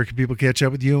desire, where can people catch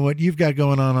up with you and what you've got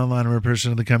going on online or in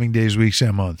person in the coming days, weeks,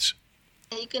 and months?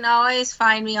 You can always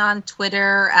find me on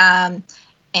Twitter and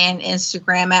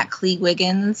Instagram at Clee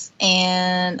Wiggins.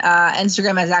 And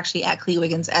Instagram is actually at Clee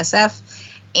Wiggins SF.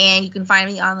 And you can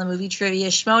find me on the Movie Trivia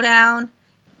Schmodown.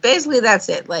 Basically, that's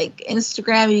it. Like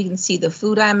Instagram, you can see the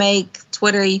food I make.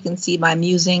 Twitter, you can see my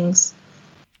musings.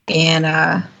 And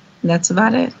that's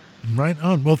about it. Right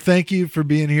on. Well, thank you for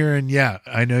being here. And yeah,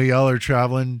 I know y'all are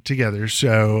traveling together.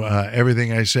 So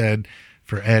everything I said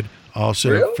for Ed, also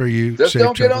Really? for you. Just safe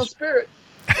don't get on travels. Spirit.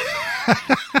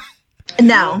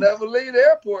 No, You'll never leave the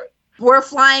airport. we're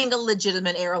flying a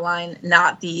legitimate airline,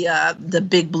 not the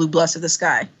big blue bus of the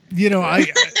sky. You know,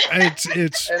 it's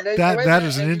And then- that wait a that minute,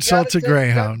 is an and you insult gotta to take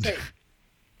Greyhound. duct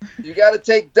tape. You got to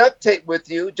take duct tape with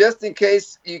you just in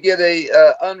case you get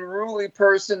a unruly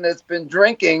person that's been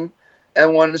drinking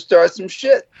and wanting to start some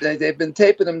shit. They've been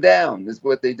taping them down. Is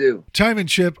what they do. Time and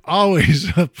Chip,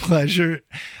 always a pleasure.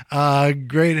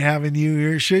 Great having you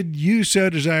here. Should you so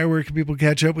desire, where can people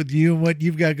catch up with you and what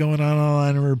you've got going on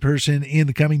online or in person in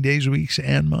the coming days, weeks,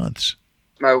 and months?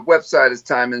 My website is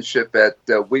timeandship at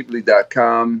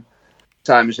weebly.com.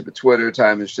 Time and Ship at Twitter,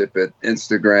 Time and Ship at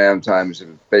Instagram, Time and Ship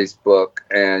at Facebook.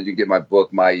 And you can get my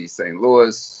book, My East St.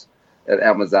 Louis, at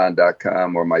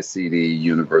Amazon.com, or my CD,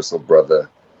 Universal Brother,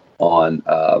 on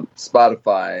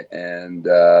Spotify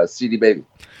and CD Baby.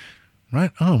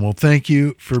 Right on. Well, thank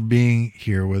you for being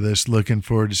here with us. Looking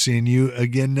forward to seeing you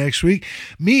again next week.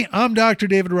 I'm Dr.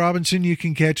 David Robinson. You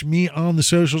can catch me on the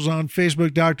socials on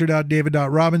Facebook,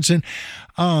 dr.david.robinson.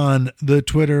 On the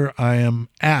Twitter, I am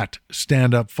at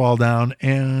Stand Up Fall Down.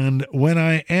 And when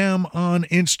I am on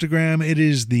Instagram, it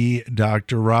is the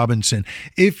Dr. Robinson.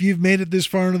 If you've made it this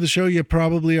far into the show, you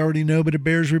probably already know, but it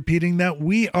bears repeating that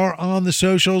we are on the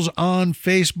socials on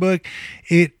Facebook.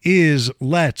 It is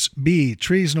Let's Be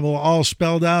Treasonable, all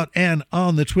spelled out. And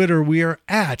on the Twitter, we are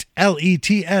at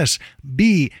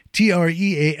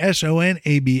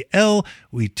LETSBTREASONABL.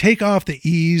 We take off the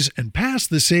E's and pass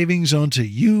the savings on to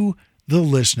you, the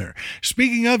listener.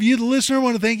 Speaking of you, the listener, I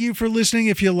want to thank you for listening.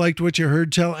 If you liked what you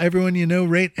heard, tell everyone you know,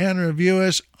 rate and review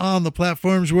us on the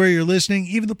platforms where you're listening,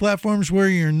 even the platforms where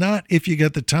you're not, if you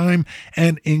got the time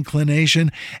and inclination.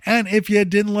 And if you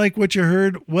didn't like what you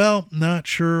heard, well, not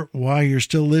sure why you're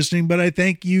still listening, but I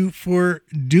thank you for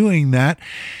doing that.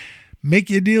 Make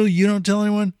you a deal. You don't tell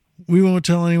anyone. We won't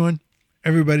tell anyone.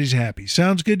 Everybody's happy.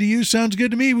 Sounds good to you? Sounds good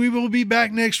to me. We will be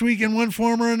back next week in one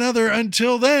form or another.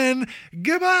 Until then,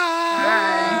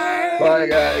 goodbye. Bye,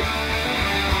 guys.